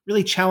think,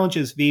 really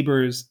challenges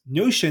Weber's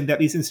notion that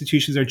these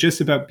institutions are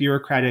just about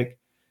bureaucratic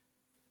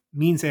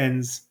means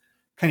ends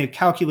kind of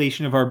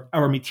calculation of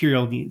our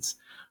material needs.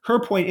 Her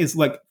point is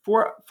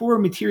for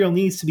material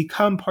needs to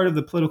become part of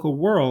the political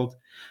world,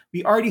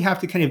 we already have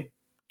to kind of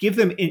give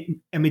them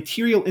a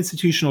material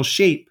institutional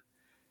shape.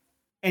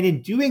 And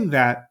in doing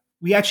that,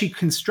 we actually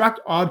construct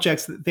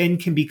objects that then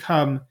can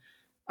become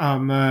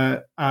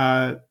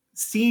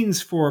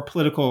scenes for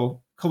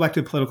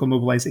collective political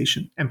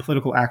mobilization and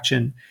political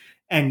action,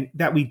 and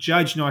that we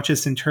judge not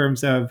just in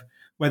terms of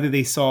whether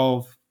they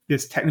solve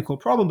this technical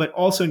problem, but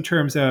also in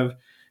terms of,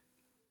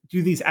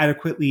 do these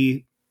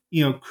adequately,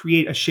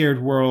 create a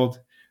shared world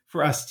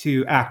for us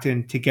to act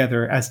in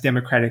together as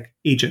democratic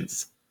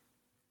agents.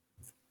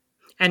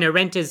 And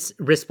Arendt is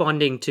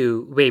responding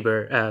to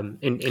Weber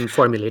in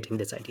formulating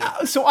this idea.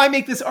 So I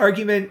make this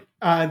argument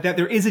that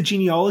there is a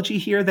genealogy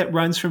here that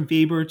runs from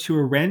Weber to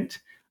Arendt,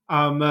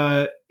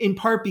 in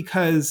part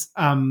because,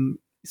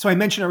 so I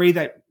mentioned already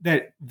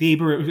that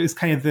Weber is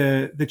kind of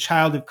the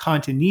child of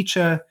Kant and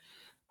Nietzsche,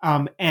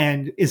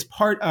 and is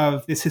part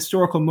of this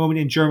historical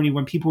moment in Germany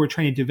when people were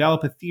trying to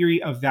develop a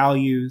theory of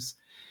values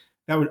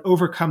that would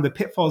overcome the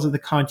pitfalls of the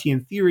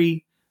Kantian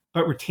theory,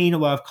 but retain a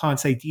lot of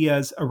Kant's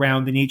ideas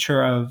around the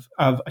nature of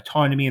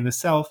autonomy and the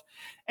self.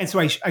 And so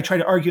I try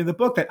to argue in the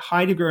book that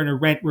Heidegger and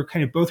Arendt were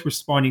kind of both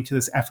responding to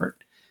this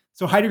effort.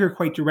 So Heidegger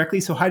quite directly.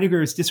 So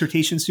Heidegger's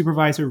dissertation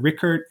supervisor,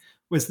 Rickert,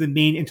 was the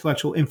main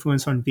intellectual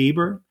influence on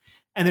Weber.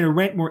 And then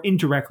Arendt more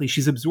indirectly,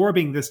 she's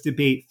absorbing this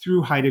debate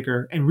through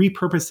Heidegger and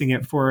repurposing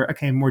it for a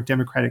kind of more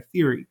democratic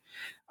theory.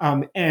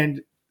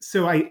 And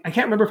so I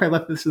can't remember if I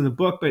left this in the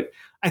book, but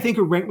I think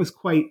Arendt was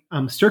quite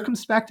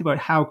circumspect about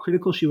how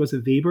critical she was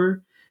of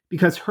Weber,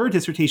 because her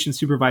dissertation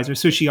supervisor,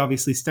 so she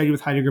obviously studied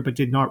with Heidegger, but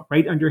did not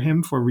write under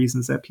him for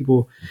reasons that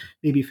people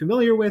may be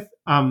familiar with.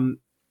 And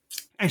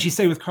she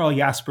studied with Karl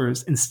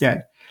Jaspers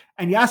instead.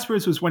 And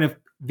Jaspers was one of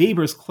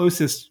Weber's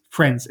closest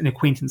friends and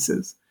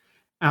acquaintances.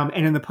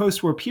 And in the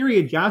post-war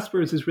period,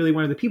 Jaspers is really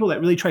one of the people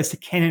that really tries to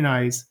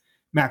canonize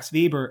Max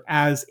Weber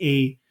as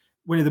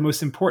one of the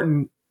most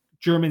important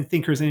German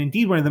thinkers and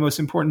indeed one of the most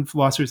important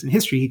philosophers in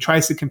history. He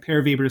tries to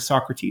compare Weber to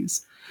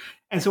Socrates.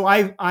 And so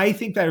I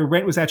think that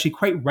Arendt was actually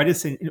quite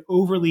reticent in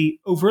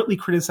overtly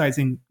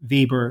criticizing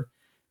Weber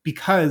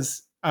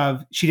because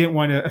she didn't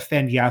want to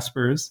offend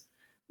Jaspers.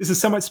 This is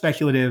somewhat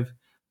speculative,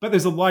 but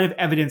there's a lot of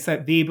evidence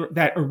that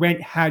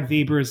Arendt had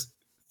Weber's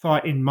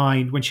thought in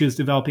mind when she was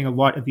developing a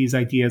lot of these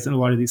ideas and a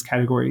lot of these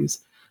categories.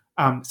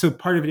 So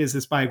part of it is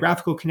this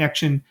biographical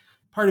connection.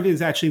 Part of it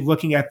is actually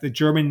looking at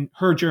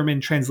her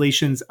German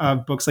translations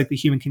of books like The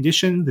Human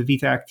Condition, the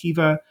Vita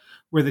Activa,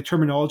 where the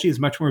terminology is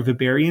much more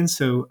Weberian.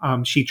 So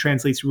she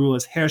translates rule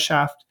as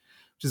Herrschaft,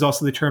 which is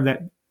also the term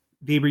that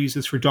Weber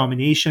uses for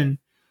domination.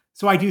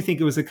 So I do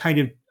think it was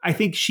I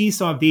think she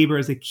saw Weber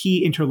as a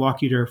key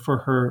interlocutor for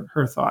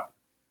her thought.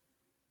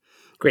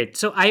 Great.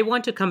 So I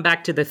want to come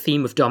back to the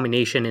theme of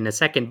domination in a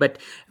second, but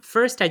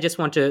first I just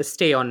want to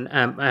stay on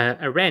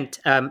Arendt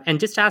and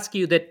just ask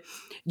you that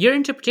your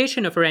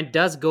interpretation of Arendt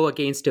does go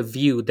against a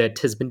view that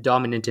has been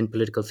dominant in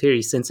political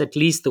theory since at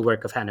least the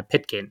work of Hannah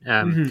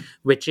Pitkin,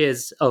 which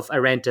is of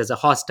Arendt as a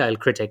hostile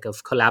critic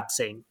of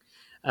collapsing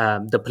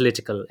the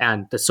political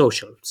and the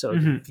social. So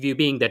the view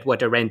being that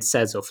what Arendt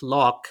says of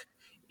Locke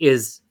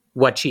is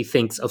what she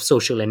thinks of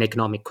social and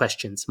economic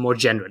questions more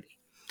generally.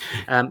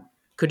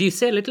 Could you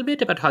say a little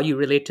bit about how you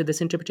relate to this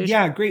interpretation?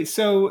 Yeah, great.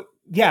 So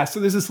there's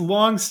this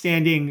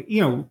long-standing,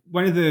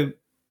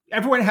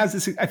 everyone has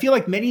this, I feel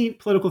like many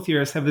political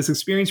theorists have this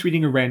experience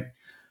reading Arendt,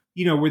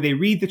 where they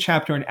read the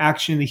chapter on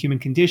action in the human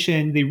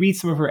condition, they read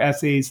some of her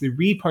essays, they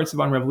read parts of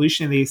On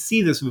Revolution, and they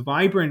see this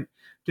vibrant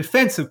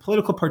defense of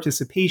political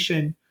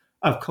participation,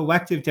 of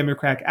collective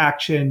democratic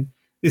action,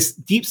 this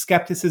deep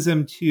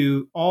skepticism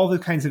to all the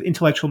kinds of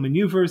intellectual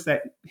maneuvers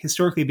that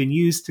historically have been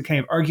used to kind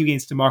of argue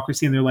against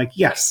democracy. And they're like,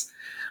 yes,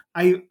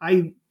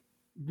 I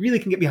really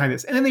can get behind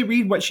this. And then they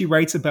read what she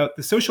writes about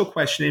the social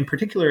question, in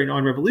particular in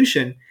On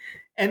Revolution,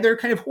 and they're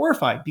kind of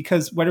horrified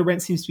because what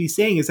Arendt seems to be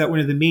saying is that one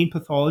of the main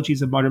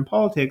pathologies of modern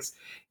politics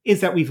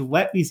is that we've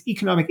let these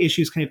economic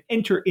issues kind of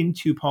enter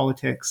into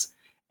politics,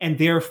 and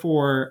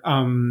therefore,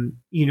 and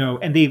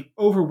they've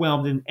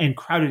overwhelmed and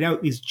crowded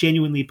out these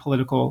genuinely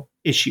political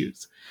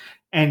issues.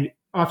 And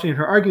often in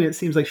her argument, it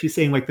seems like she's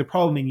saying like the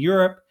problem in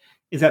Europe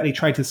is that they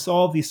tried to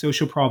solve these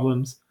social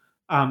problems.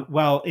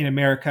 While in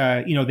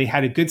America, they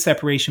had a good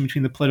separation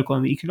between the political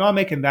and the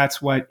economic, and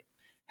that's what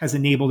has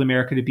enabled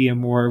America to be a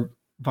more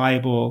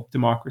viable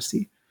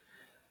democracy.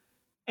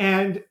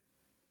 And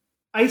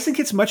I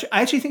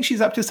actually think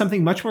she's up to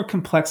something much more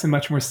complex and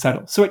much more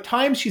subtle. So at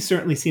times she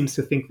certainly seems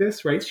to think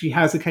this, right? She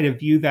has a kind of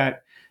view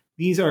that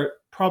these are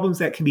problems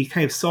that can be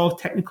kind of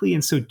solved technically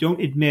and so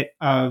don't admit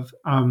of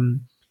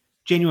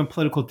genuine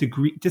political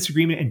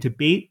disagreement and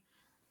debate.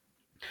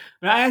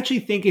 But I actually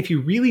think if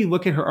you really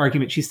look at her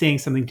argument, she's saying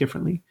something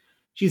differently.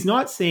 She's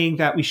not saying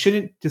that we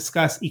shouldn't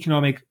discuss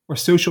economic or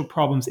social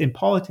problems in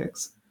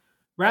politics.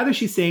 Rather,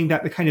 she's saying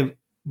that the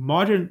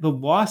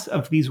loss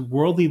of these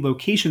worldly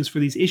locations for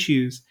these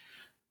issues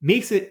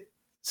makes it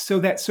so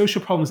that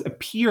social problems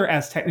appear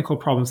as technical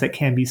problems that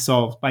can be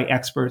solved by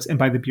experts and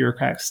by the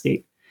bureaucratic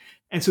state.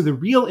 And so the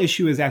real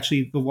issue is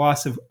actually the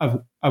loss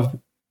of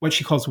what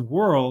she calls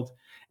world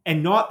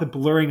and not the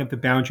blurring of the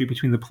boundary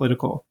between the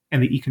political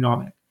and the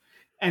economic.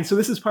 And so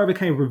this is part of a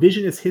kind of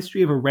revisionist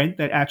history of Arendt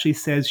that actually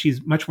says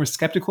she's much more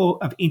skeptical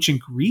of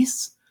ancient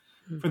Greece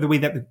for the way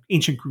that the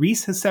ancient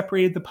Greece has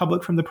separated the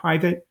public from the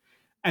private,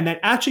 and that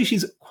actually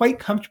she's quite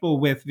comfortable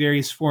with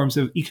various forms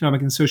of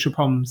economic and social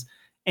problems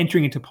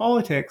entering into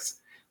politics.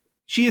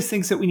 She just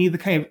thinks that we need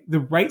the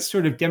right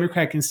sort of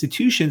democratic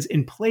institutions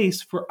in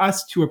place for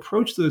us to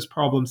approach those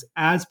problems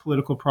as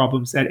political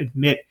problems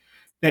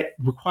that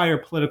require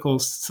political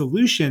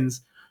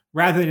solutions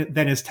rather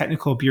than as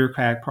technical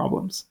bureaucratic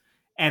problems.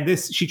 And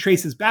she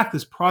traces back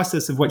this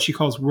process of what she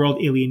calls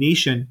world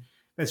alienation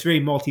that's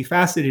very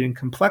multifaceted and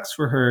complex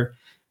for her,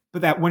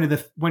 but that one of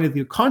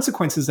the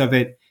consequences of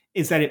it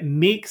is that it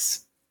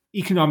makes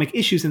economic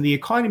issues in the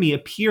economy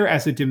appear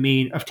as a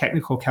domain of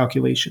technical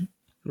calculation.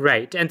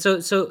 Right. And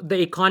so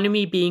the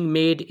economy being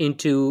made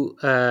into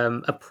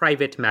a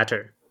private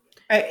matter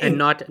and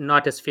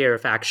not a sphere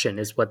of action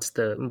is what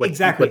the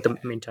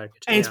main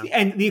target is.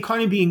 And the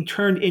economy being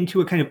turned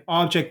into a kind of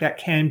object that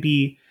can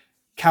be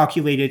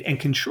calculated and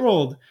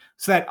controlled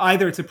so that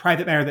either it's a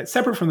private matter that's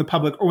separate from the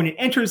public, or when it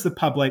enters the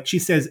public, she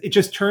says it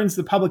just turns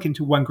the public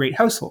into one great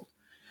household,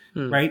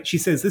 right? She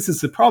says this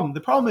is the problem.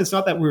 The problem is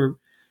not that we're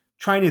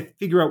trying to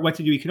figure out what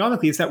to do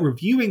economically. It's that we're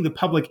viewing the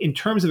public in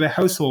terms of a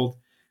household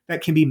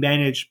that can be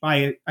managed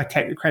by a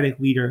technocratic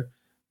leader,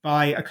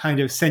 by a kind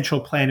of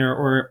central planner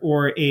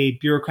or a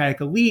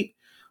bureaucratic elite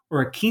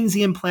or a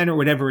Keynesian planner,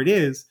 whatever it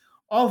is,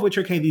 all of which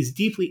are kind of these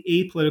deeply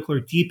apolitical or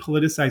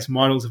depoliticized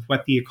models of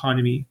what the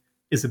economy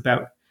is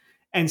about.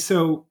 And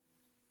so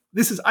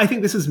I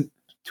think this is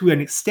to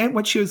an extent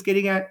what she was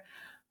getting at.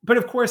 But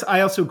of course,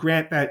 I also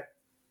grant that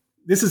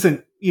this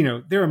isn't,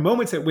 there are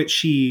moments at which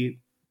she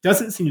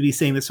doesn't seem to be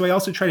saying this. So I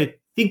also try to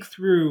think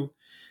through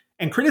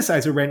and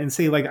criticize Arendt and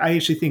say, like, I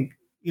actually think,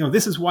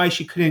 this is why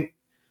she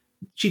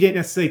didn't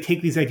necessarily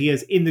take these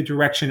ideas in the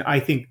direction I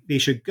think they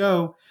should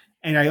go.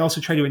 And I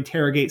also try to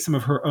interrogate some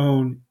of her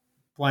own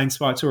blind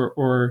spots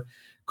or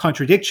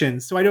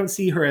contradictions. So I don't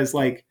see her as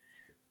like,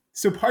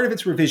 so part of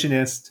it's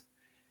revisionist,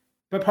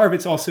 but part of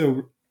it's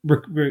also,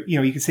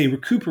 you could say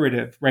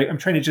recuperative, right? I'm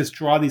trying to just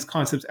draw these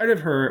concepts out of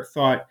her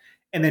thought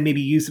and then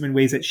maybe use them in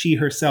ways that she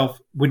herself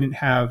wouldn't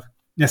have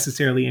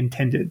necessarily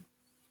intended.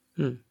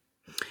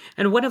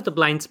 And one of the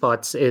blind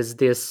spots is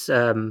this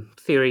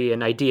theory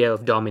and idea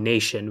of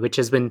domination, which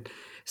has been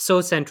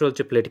so central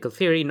to political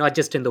theory, not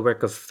just in the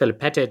work of Philip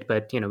Pettit,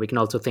 but we can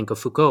also think of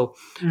Foucault,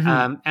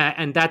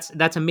 and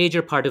that's a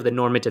major part of the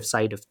normative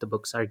side of the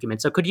book's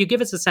argument. So, could you give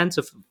us a sense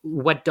of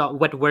what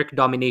work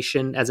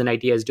domination as an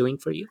idea is doing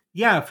for you?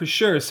 Yeah, for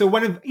sure. So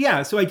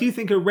so I do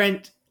think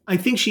Arendt. I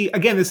think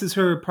this is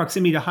her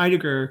proximity to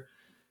Heidegger.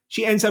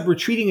 She ends up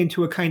retreating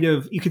into a kind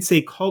of, you could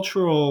say,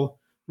 cultural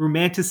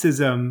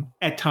romanticism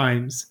at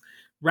times,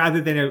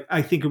 rather than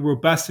a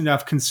robust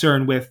enough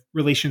concern with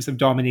relations of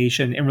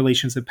domination and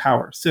relations of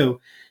power. So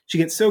she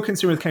gets so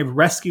concerned with kind of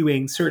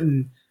rescuing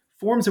certain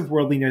forms of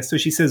worldliness. So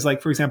she says,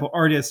 like, for example,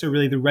 artists are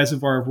really the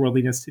reservoir of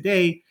worldliness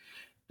today,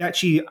 that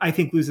she, I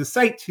think, loses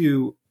sight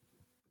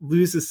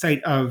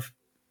of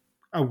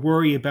a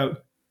worry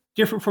about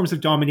different forms of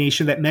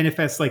domination that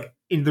manifests like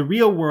in the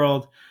real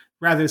world,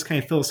 rather as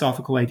kind of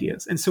philosophical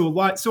ideas. And so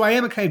I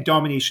am a kind of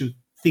domination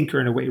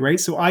thinker in a way, right?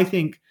 So I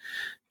think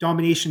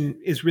domination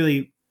is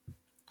really,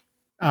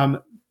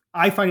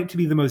 I find it to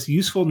be the most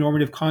useful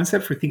normative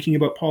concept for thinking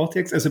about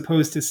politics, as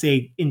opposed to,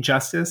 say,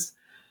 injustice,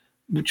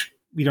 which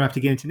we don't have to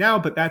get into now,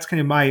 but that's kind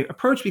of my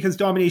approach, because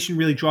domination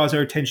really draws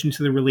our attention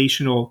to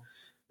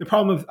the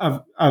problem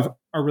of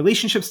our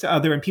relationships to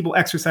other and people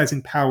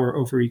exercising power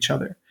over each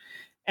other.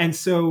 And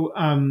so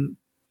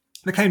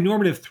the kind of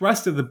normative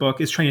thrust of the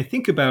book is trying to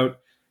think about,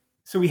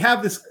 so we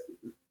have this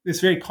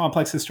very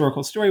complex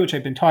historical story, which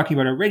I've been talking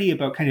about already,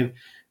 about kind of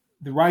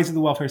the rise of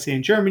the welfare state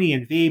in Germany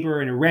and Weber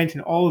and Arendt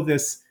and all of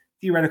this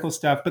theoretical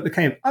stuff. But the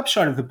kind of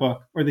upshot of the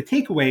book, or the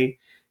takeaway,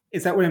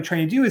 is that what I'm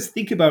trying to do is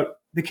think about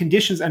the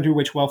conditions under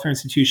which welfare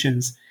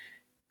institutions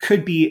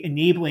could be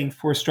enabling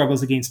for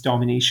struggles against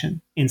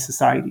domination in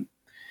society.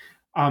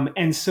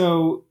 And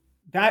so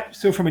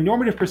from a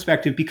normative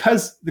perspective,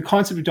 because the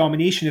concept of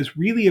domination is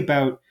really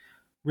about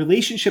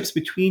relationships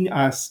between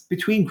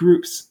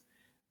groups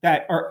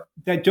that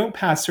don't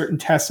pass certain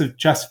tests of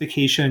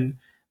justification,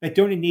 that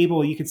don't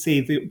enable, you could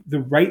say, the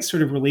right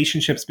sort of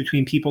relationships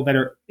between people that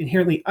are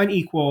inherently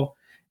unequal,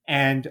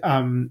 and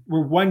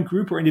where one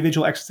group or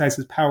individual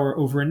exercises power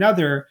over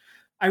another.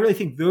 I really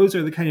think those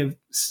are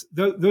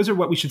those are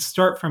what we should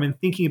start from in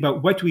thinking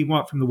about what do we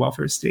want from the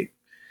welfare state,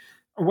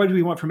 or what do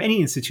we want from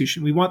any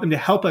institution. We want them to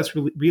help us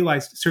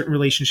realize certain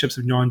relationships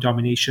of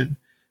non-domination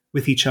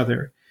with each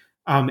other.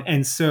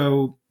 And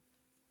so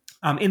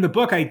in the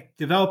book, I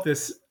developed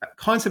this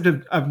concept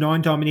of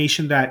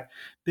non-domination that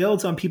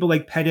builds on people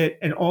like Pettit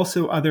and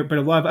also a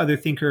lot of other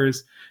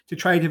thinkers, to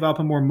try to develop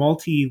a more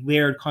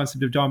multi-layered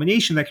concept of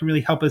domination that can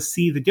really help us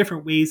see the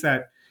different ways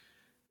that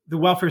the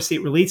welfare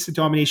state relates to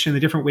domination, the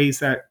different ways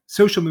that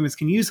social movements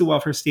can use the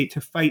welfare state to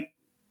fight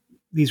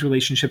these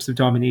relationships of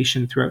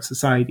domination throughout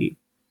society.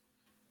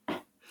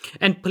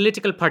 And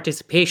political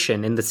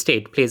participation in the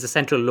state plays a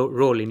central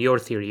role in your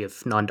theory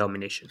of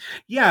non-domination.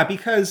 Yeah,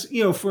 because,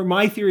 for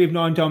my theory of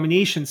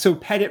non-domination, so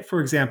Pettit,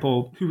 for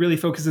example, who really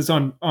focuses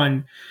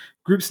on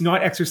groups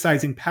not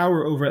exercising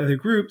power over other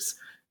groups,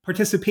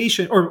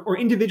 participation, or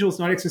individuals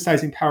not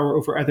exercising power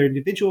over other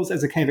individuals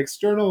as a kind of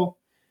external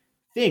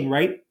thing,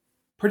 right?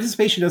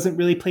 Participation doesn't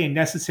really play a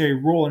necessary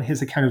role in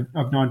his account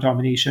of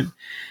non-domination,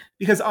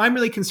 because I'm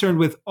really concerned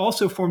with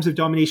also forms of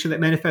domination that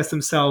manifest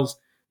themselves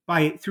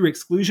through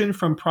exclusion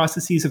from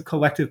processes of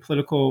collective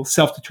political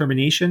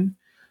self-determination.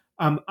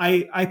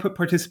 I put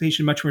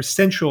participation much more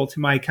central to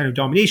my kind of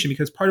domination,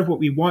 because part of what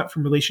we want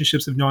from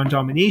relationships of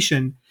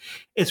non-domination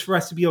is for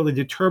us to be able to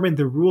determine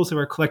the rules of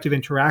our collective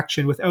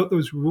interaction without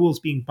those rules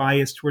being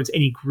biased towards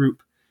any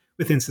group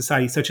within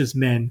society, such as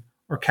men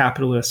or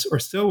capitalists or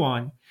so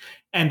on.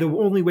 And the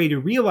only way to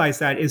realize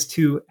that is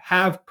to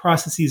have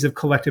processes of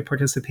collective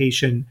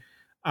participation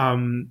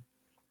that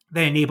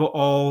enable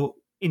all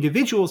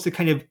individuals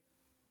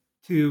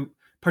to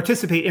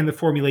participate in the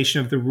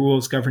formulation of the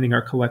rules governing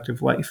our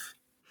collective life.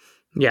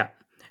 Yeah.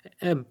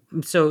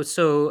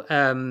 So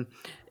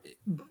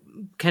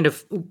kind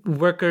of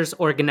workers'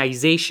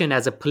 organization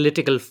as a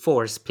political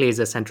force plays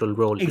a central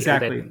role.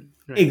 Exactly. Here,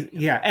 right?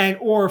 Yeah.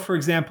 Or, for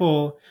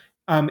example,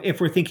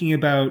 if we're thinking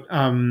about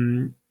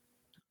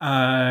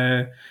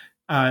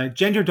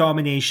gender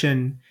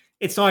domination,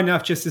 it's not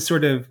enough just to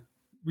sort of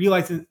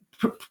realize and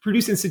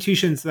produce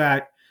institutions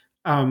that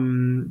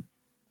you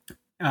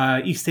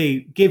say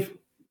give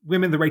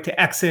women the right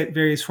to exit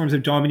various forms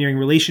of domineering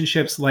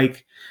relationships,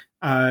 like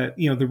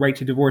the right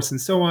to divorce and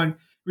so on.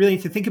 Really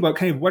need to think about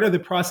kind of what are the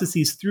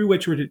processes through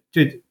which we're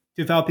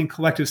developing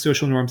collective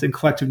social norms and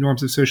collective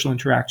norms of social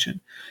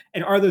interaction,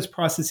 and are those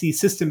processes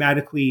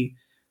systematically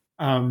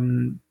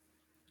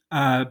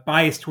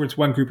bias towards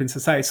one group in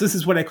society. So this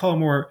is what I call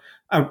more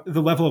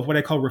the level of what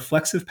I call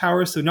reflexive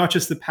power. So not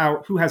just the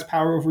power, who has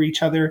power over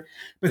each other,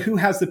 but who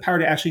has the power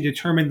to actually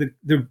determine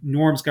the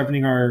norms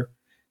governing our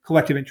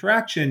collective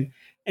interaction.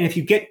 And if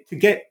you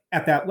get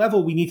at that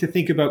level, we need to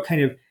think about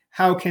kind of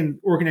how can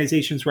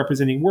organizations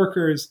representing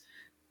workers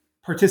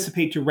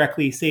participate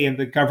directly, say, in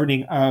the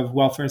governing of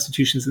welfare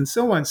institutions and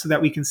so on, so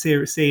that we can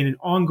say in an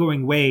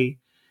ongoing way,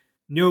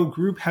 no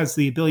group has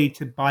the ability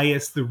to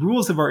bias the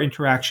rules of our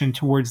interaction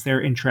towards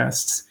their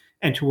interests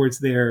and towards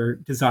their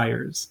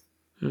desires.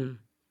 Hmm.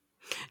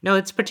 No,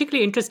 it's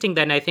particularly interesting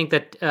then. I think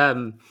that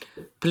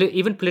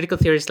even political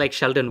theorists like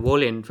Sheldon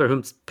Wolin, for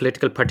whom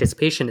political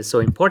participation is so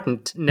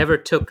important, never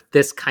took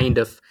this kind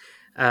of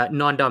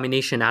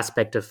non-domination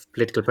aspect of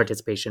political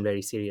participation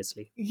very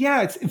seriously.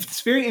 Yeah,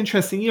 it's very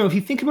interesting. If you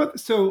think about,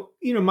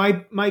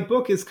 my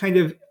book is kind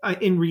of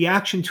in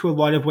reaction to a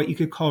lot of what you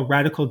could call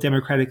radical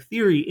democratic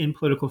theory in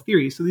political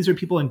theory. So these are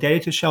people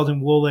indebted to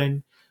Sheldon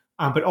Wolin,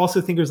 but also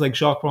thinkers like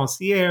Jacques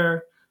Rancière,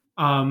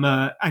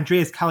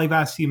 Andreas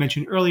Calivas, who you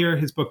mentioned earlier,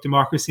 his book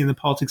Democracy and the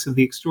Politics of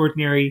the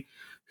Extraordinary,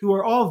 who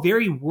are all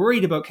very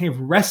worried about kind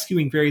of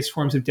rescuing various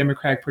forms of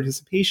democratic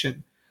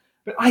participation.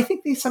 But I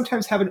think they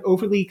sometimes have an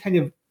overly kind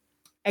of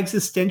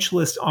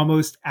existentialist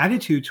almost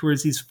attitude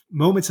towards these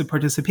moments of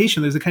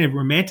participation. There's a kind of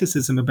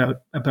romanticism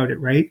about it,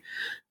 right?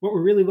 What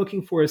we're really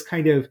looking for is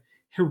kind of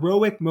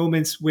heroic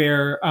moments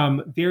where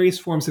various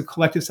forms of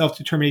collective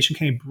self-determination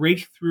kind of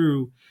break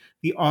through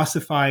the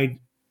ossified,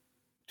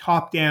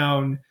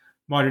 top-down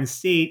modern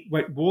state,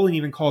 what Wolin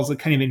even calls a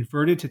kind of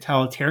inverted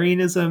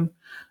totalitarianism.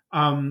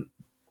 And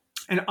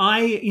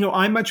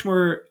I'm much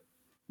more,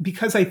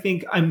 because I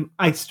think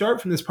I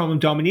start from this problem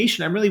of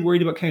domination, I'm really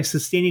worried about kind of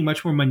sustaining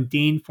much more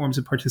mundane forms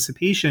of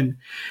participation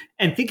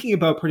and thinking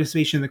about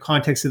participation in the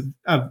context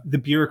of the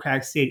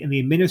bureaucratic state and the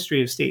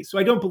administrative state. So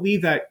I don't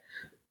believe that,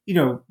 we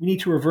need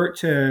to revert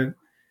to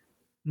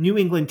New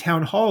England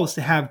town halls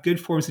to have good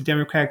forms of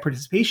democratic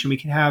participation. We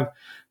can have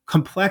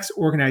complex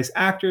organized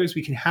actors.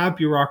 We can have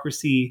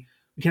bureaucracy.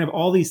 We can have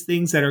all these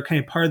things that are kind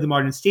of part of the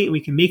modern state. And we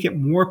can make it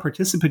more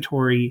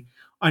participatory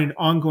on an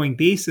ongoing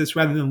basis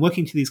rather than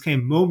looking to these kind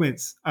of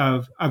moments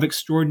of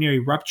extraordinary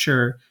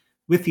rupture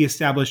with the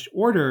established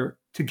order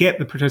to get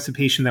the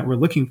participation that we're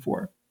looking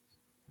for.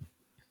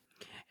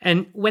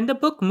 And when the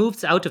book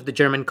moves out of the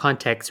German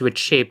context, which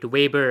shaped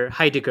Weber,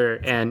 Heidegger,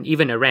 and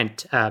even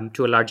Arendt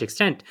to a large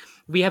extent,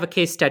 we have a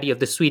case study of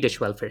the Swedish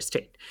welfare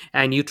state.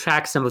 And you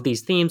track some of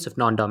these themes of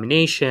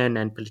non-domination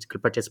and political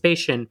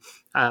participation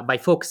by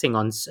focusing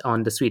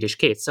on the Swedish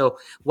case. So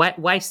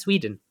why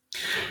Sweden?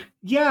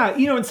 Yeah,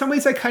 in some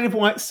ways I kind of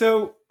want,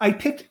 so I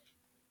picked,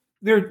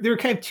 there are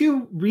kind of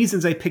two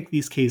reasons I picked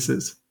these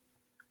cases.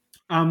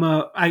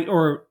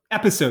 Or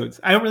episodes.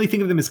 I don't really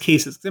think of them as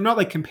cases. I'm not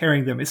like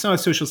comparing them. It's not a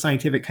social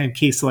scientific kind of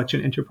case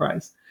selection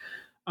enterprise.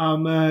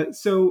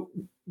 So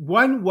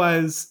one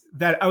was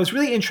that I was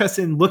really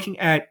interested in looking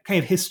at kind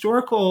of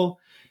historical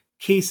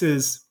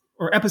cases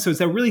or episodes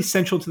that were really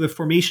central to the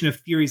formation of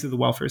theories of the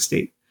welfare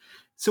state.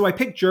 So I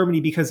picked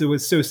Germany because it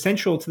was so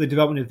central to the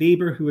development of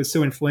Weber, who was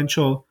so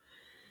influential.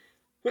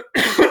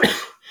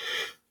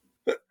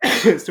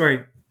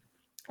 Sorry.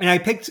 And I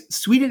picked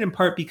Sweden in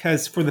part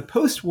because for the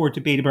post-war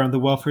debate around the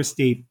welfare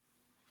state,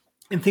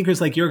 and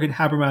thinkers like Jürgen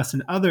Habermas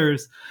and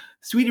others,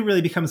 Sweden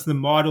really becomes the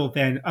model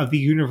then of the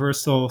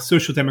universal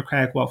social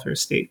democratic welfare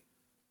state.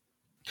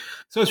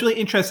 So it's really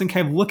interesting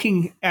kind of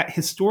looking at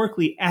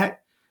historically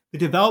at the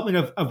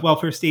development of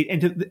welfare state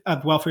and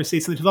of welfare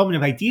states and the development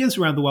of ideas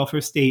around the welfare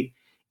state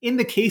in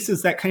the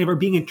cases that kind of are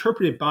being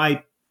interpreted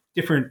by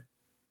different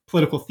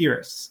political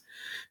theorists.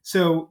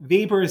 So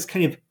Weber's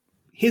kind of,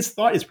 his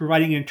thought is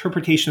providing an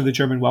interpretation of the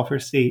German welfare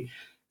state.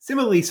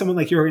 Similarly, someone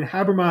like Jürgen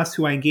Habermas,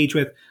 who I engage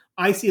with,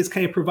 I see as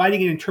kind of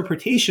providing an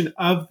interpretation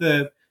of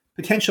the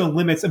potential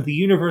limits of the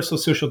universal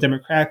social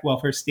democratic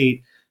welfare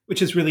state, which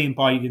is really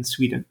embodied in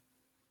Sweden.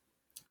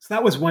 So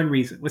that was one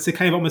reason, was to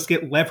kind of almost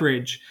get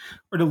leverage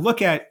or to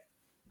look at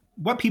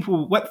what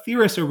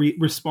theorists are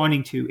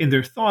responding to in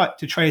their thought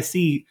to try to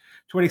see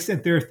to what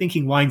extent their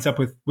thinking lines up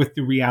with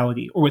the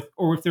reality or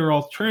if there are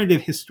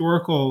alternative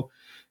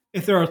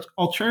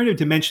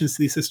dimensions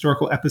to these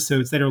historical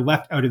episodes that are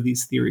left out of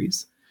these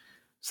theories.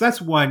 So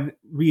that's one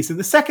reason.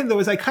 The second, though,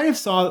 is I kind of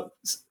saw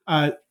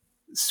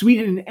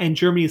Sweden and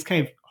Germany as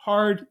kind of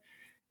hard,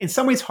 in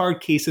some ways, hard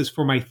cases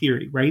for my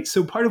theory, right?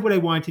 So part of what I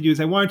wanted to do is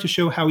I wanted to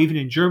show how even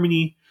in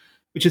Germany,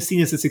 which is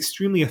seen as this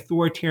extremely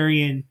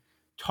authoritarian,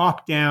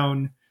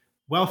 top-down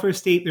welfare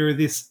state, there are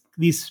these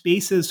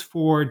spaces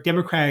for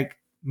democratic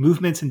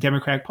movements and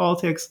democratic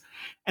politics.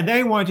 And then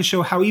I wanted to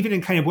show how even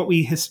in kind of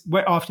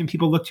what often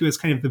people look to as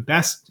kind of the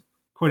best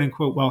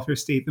quote-unquote welfare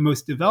state, the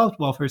most developed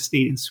welfare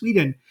state in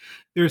Sweden,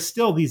 there are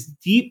still these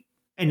deep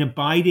and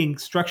abiding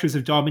structures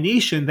of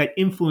domination that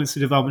influence the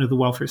development of the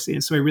welfare state.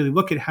 And so I really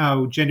look at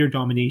how gender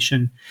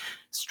domination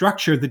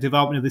structured the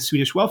development of the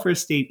Swedish welfare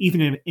state, even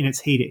in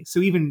its heyday. So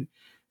even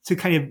to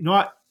kind of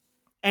not,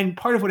 and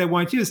part of what I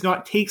want to do is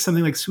not take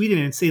something like Sweden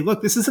and say,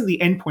 look, this isn't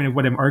the end point of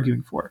what I'm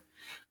arguing for.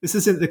 this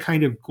isn't the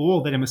kind of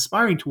goal that I'm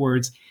aspiring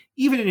towards.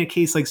 Even in a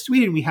case like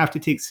Sweden, we have to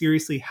take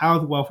seriously how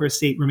the welfare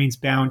state remains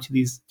bound to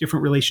these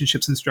different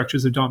relationships and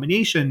structures of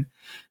domination,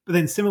 but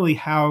then similarly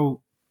how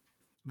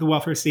the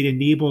welfare state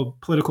enabled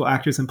political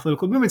actors and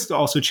political movements to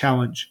also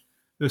challenge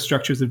those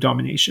structures of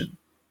domination.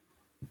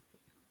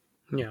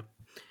 Yeah.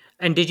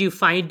 And did you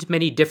find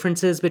many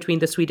differences between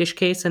the Swedish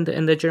case and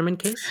the German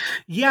case?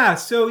 Yeah.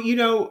 So,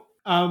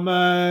 I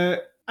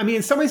mean,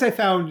 in some ways I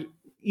found,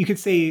 you could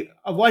say,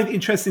 a lot of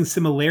interesting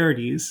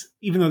similarities,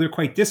 even though they're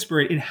quite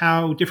disparate in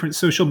how different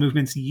social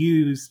movements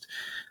used,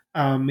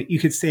 you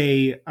could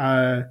say,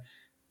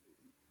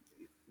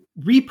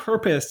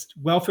 repurposed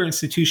welfare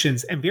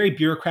institutions and very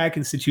bureaucratic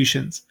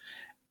institutions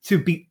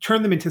to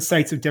turn them into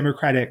sites of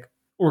democratic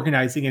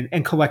organizing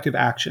and collective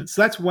action.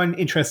 So that's one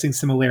interesting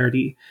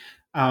similarity.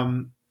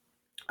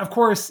 Of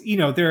course,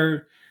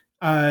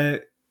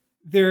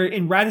 they're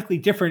in radically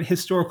different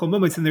historical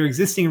moments, and they're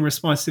existing in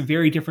response to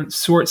very different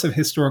sorts of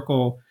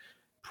historical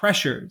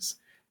pressures.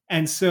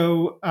 And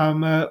so,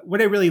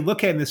 what I really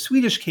look at in the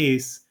Swedish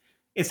case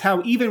is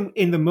how even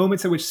in the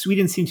moments at which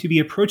Sweden seemed to be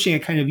approaching a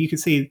kind of, you could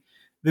say,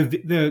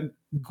 the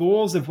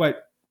goals of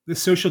what the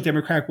social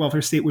democratic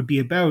welfare state would be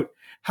about,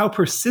 how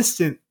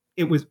persistently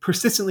it was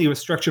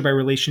structured by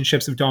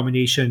relationships of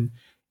domination.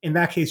 In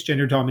that case,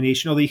 gender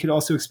domination, although you could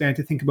also expand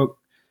to think about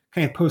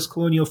kind of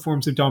post-colonial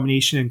forms of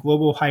domination and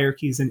global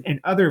hierarchies and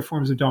other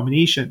forms of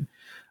domination,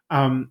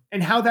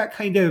 and how that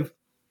kind of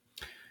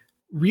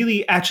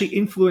really actually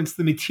influenced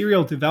the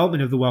material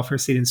development of the welfare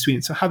state in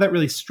Sweden. So how that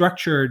really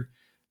structured,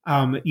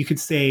 you could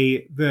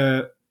say,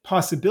 the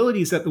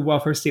possibilities that the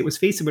welfare state was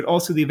facing, but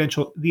also the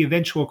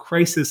eventual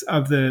crisis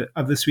of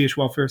the Swedish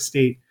welfare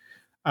state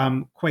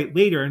quite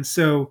later. And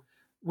so,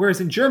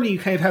 whereas in Germany, you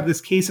kind of have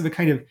this case of a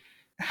kind of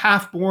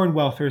half-born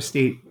welfare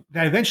state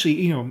that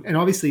eventually, and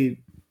obviously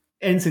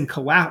ends in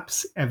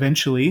collapse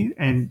eventually,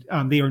 and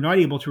they are not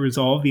able to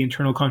resolve the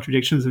internal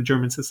contradictions of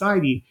German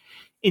society.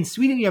 In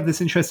Sweden, you have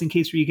this interesting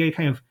case where you get a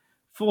kind of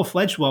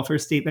full-fledged welfare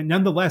state that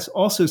nonetheless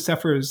also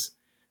suffers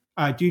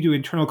due to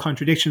internal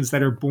contradictions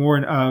that are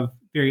born of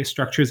various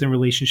structures and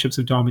relationships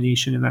of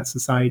domination in that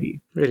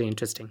society. Really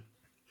interesting.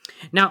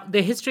 Now,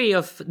 the history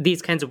of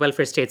these kinds of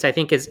welfare states, I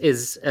think,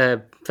 is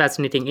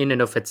fascinating in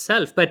and of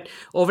itself. But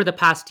over the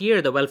past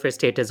year, the welfare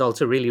state has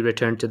also really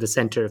returned to the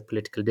center of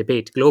political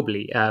debate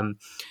globally.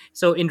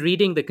 So in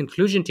reading the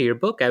conclusion to your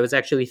book, I was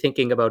actually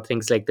thinking about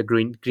things like the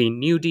Green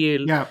New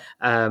Deal,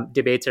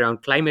 debates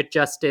around climate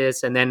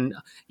justice, and then,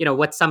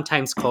 what's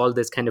sometimes called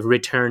this kind of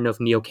return of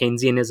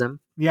neo-Keynesianism.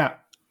 Yeah.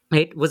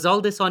 Right? Was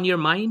all this on your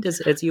mind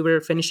as you were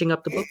finishing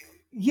up the book?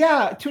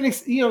 Yeah, to an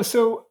extent,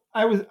 so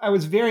I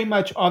was very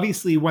much,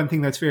 obviously, one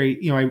thing that's very,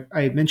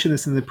 I mentioned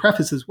this in the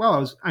preface as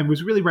well. I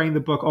was really writing the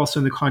book also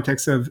in the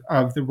context of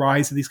the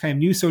rise of these kind of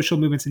new social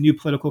movements and new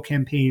political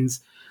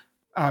campaigns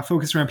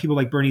focused around people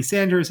like Bernie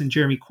Sanders and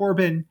Jeremy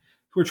Corbyn,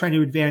 who are trying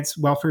to advance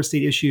welfare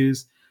state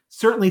issues.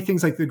 Certainly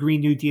things like the Green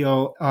New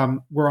Deal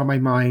were on my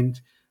mind.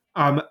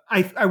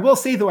 I will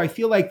say, though, I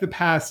feel like the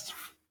past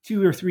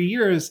 2 or 3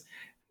 years,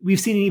 we've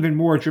seen an even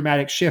more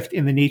dramatic shift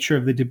in the nature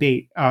of the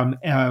debate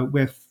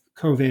with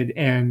COVID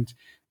and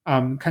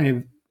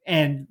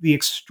and the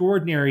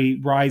extraordinary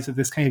rise of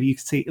this kind of, you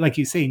could say, like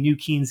you say, new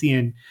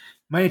Keynesian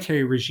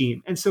monetary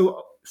regime. And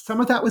so some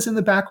of that was in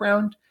the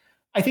background.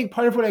 I think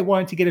part of what I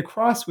wanted to get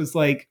across was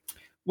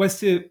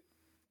to,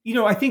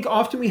 I think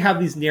often we have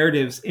these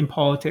narratives in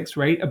politics,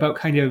 right, about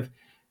kind of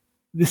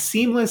the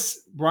seamless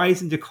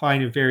rise and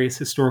decline of various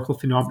historical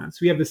phenomena. So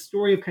we have the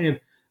story of kind of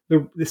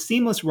the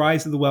seamless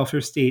rise of the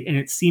welfare state and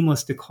its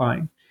seamless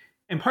decline.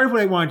 And part of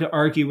what I wanted to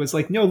argue was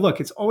no,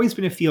 look, it's always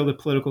been a field of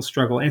political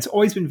struggle, and it's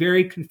always been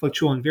very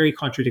conflictual and very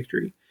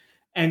contradictory.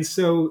 And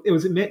so it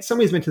was in some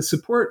ways meant to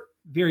support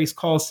various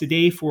calls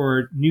today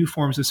for new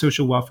forms of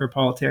social welfare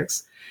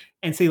politics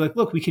and say,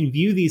 look, we can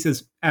view these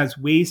as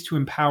ways to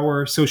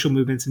empower social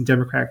movements and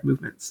democratic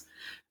movements.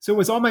 So it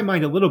was on my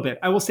mind a little bit.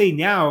 I will say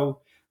now,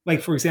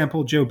 for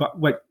example,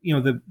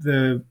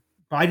 the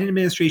Biden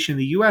administration in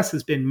the US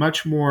has been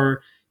much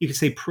more, you could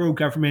say,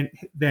 pro-government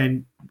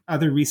than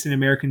other recent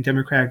American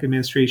Democratic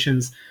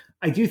administrations.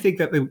 I do think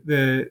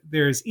that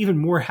there's even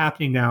more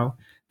happening now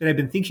that I've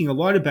been thinking a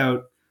lot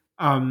about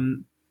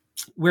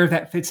where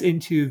that fits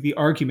into the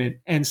argument.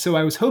 And so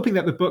I was hoping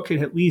that the book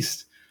could at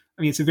least,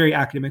 it's a very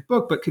academic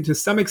book, but could to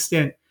some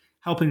extent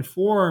help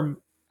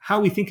inform how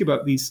we think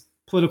about this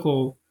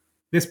political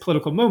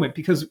moment,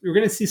 because we're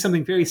going to see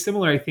something very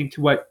similar, I think,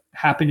 to what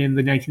happened in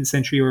the 19th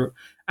century or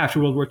after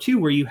World War II,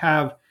 where you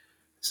have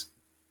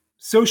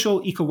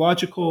social,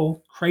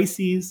 ecological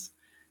crises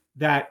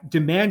that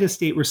demand a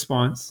state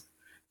response,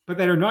 but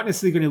that are not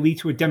necessarily going to lead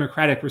to a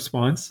democratic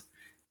response.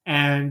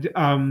 And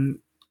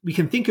we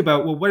can think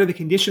about, well, what are the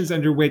conditions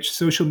under which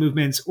social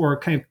movements or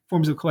kind of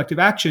forms of collective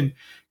action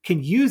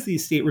can use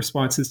these state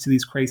responses to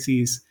these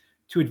crises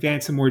to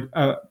advance a more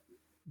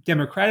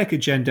democratic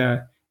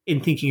agenda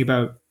in thinking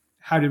about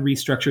how to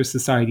restructure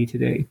society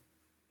today.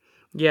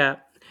 Yeah.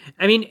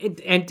 I mean,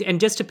 and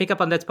just to pick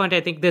up on that point,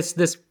 I think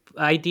this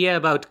idea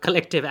about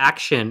collective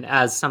action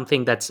as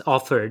something that's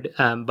offered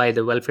by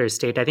the welfare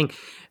state, I think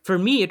for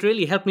me it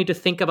really helped me to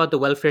think about the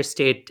welfare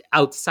state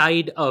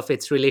outside of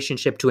its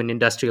relationship to an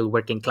industrial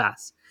working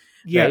class.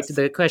 Right. Yes,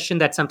 The question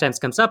that sometimes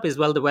comes up is,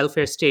 well, the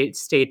welfare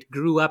state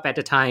grew up at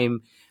a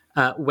time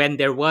when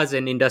there was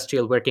an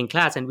industrial working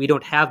class, and we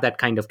don't have that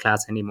kind of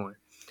class anymore.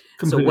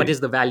 So, what completely. is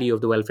the value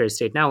of the welfare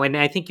state now? And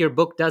I think your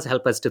book does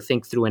help us to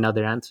think through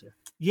another answer.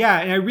 Yeah,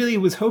 and I really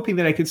was hoping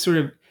that I could sort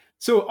of,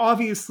 so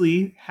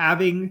obviously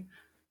having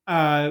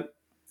a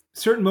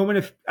certain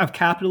moment of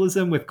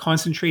capitalism with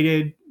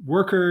concentrated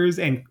workers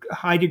and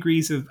high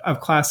degrees of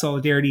class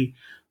solidarity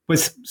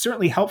was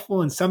certainly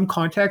helpful in some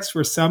contexts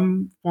for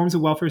some forms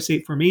of welfare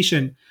state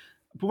formation.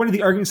 But one of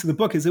the arguments of the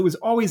book is it was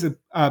always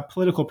a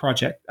political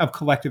project of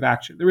collective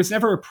action. There was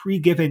never a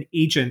pre-given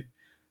agent,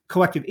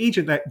 collective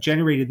agent that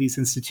generated these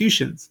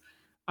institutions.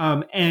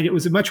 And it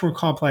was a much more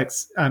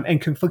complex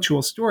and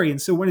conflictual story.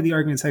 And so one of the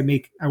arguments I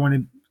make, I want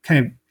to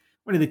kind of,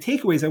 one of the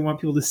takeaways I want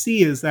people to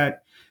see is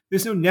that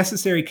there's no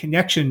necessary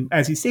connection,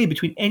 as you say,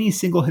 between any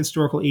single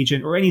historical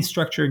agent or any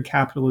structure in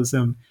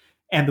capitalism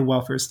and the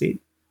welfare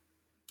state.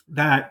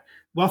 That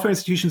welfare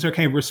institutions are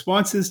kind of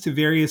responses to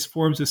various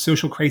forms of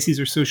social crises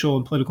or social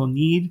and political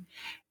need,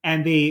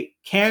 and they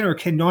can or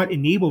cannot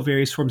enable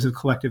various forms of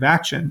collective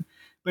action.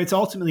 But it's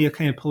ultimately a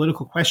kind of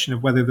political question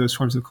of whether those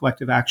forms of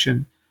collective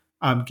action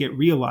get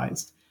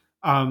realized.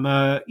 And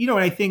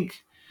I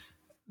think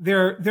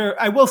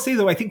I will say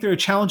though, I think there are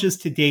challenges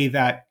today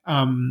that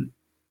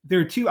there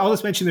are two. I'll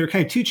just mention there are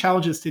kind of two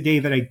challenges today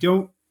that I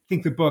don't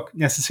think the book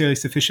necessarily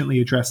sufficiently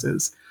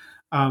addresses,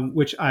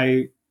 which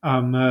I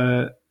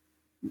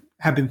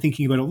have been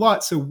thinking about a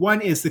lot. So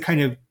one is the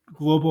kind of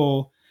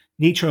global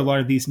nature of a lot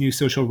of these new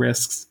social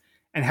risks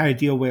and how to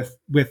deal with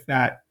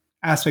that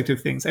aspect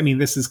of things. I mean,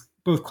 this is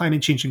both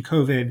climate change and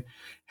COVID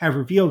have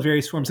revealed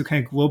various forms of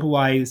kind of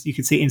globalized, you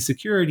could say,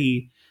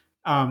 insecurity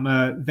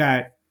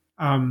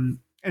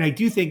and I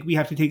do think we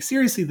have to take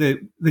seriously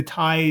the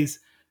ties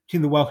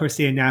between the welfare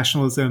state and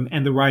nationalism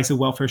and the rise of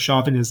welfare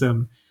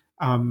chauvinism,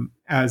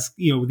 as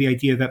the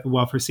idea that the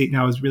welfare state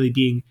now is really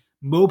being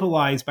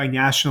mobilized by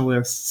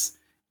nationalists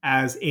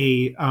as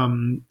a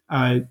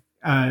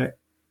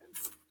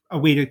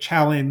way to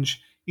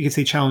challenge, you could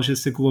say,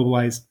 challenges to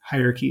globalized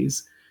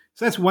hierarchies.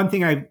 So that's one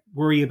thing I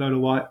worry about a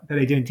lot that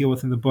I didn't deal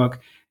with in the book.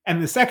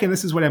 And the second,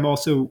 this is what I'm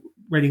also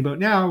writing about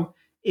now,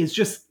 is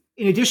just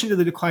in addition to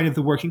the decline of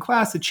the working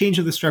class, the change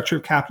of the structure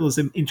of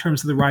capitalism in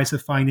terms of the rise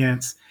of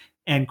finance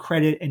and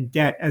credit and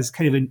debt as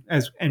kind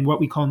of and what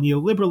we call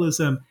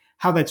neoliberalism,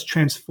 how that's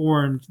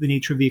transformed the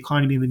nature of the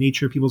economy and the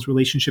nature of people's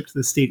relationship to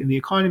the state and the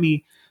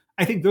economy.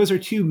 I think those are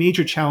two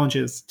major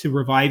challenges to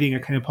reviving a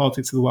kind of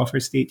politics of the welfare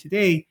state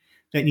today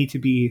that need to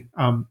be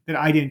that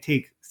I didn't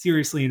take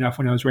seriously enough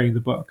when I was writing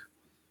the book.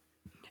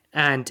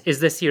 And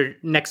is this your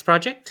next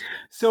project?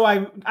 So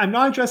I'm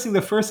not addressing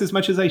the first as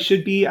much as I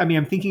should be. I mean,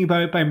 I'm thinking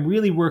about it, but I'm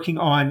really working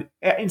on,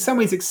 in some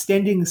ways,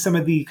 extending some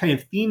of the kind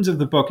of themes of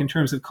the book in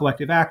terms of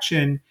collective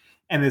action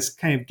and this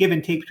kind of give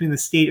and take between the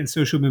state and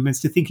social movements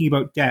to thinking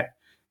about debt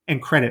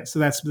and credit. So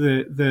that's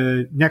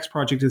the next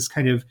project is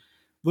kind of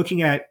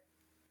looking at,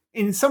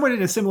 in somewhat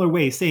in a similar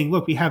way, saying,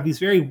 look, we have these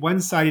very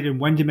one-sided and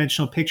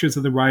one-dimensional pictures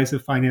of the rise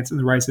of finance and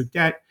the rise of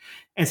debt,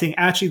 and saying,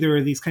 actually, there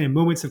are these kind of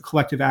moments of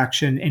collective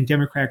action and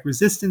democratic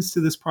resistance to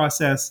this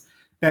process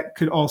that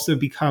could also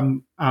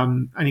become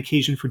an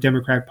occasion for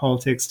democratic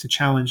politics to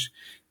challenge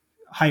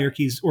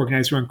hierarchies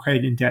organized around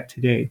credit and debt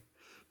today.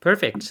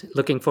 Perfect.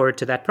 Looking forward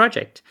to that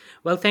project.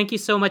 Well, thank you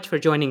so much for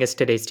joining us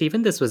today,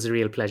 Stephen. This was a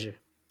real pleasure.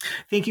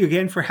 Thank you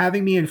again for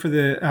having me and for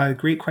the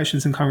great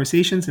questions and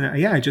conversations. And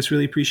I just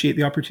really appreciate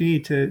the opportunity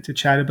to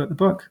chat about the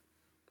book.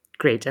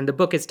 Great. And the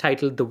book is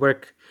titled The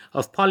Work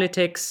of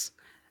Politics,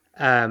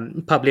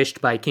 published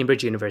by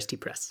Cambridge University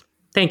Press.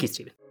 Thank you,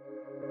 Stephen.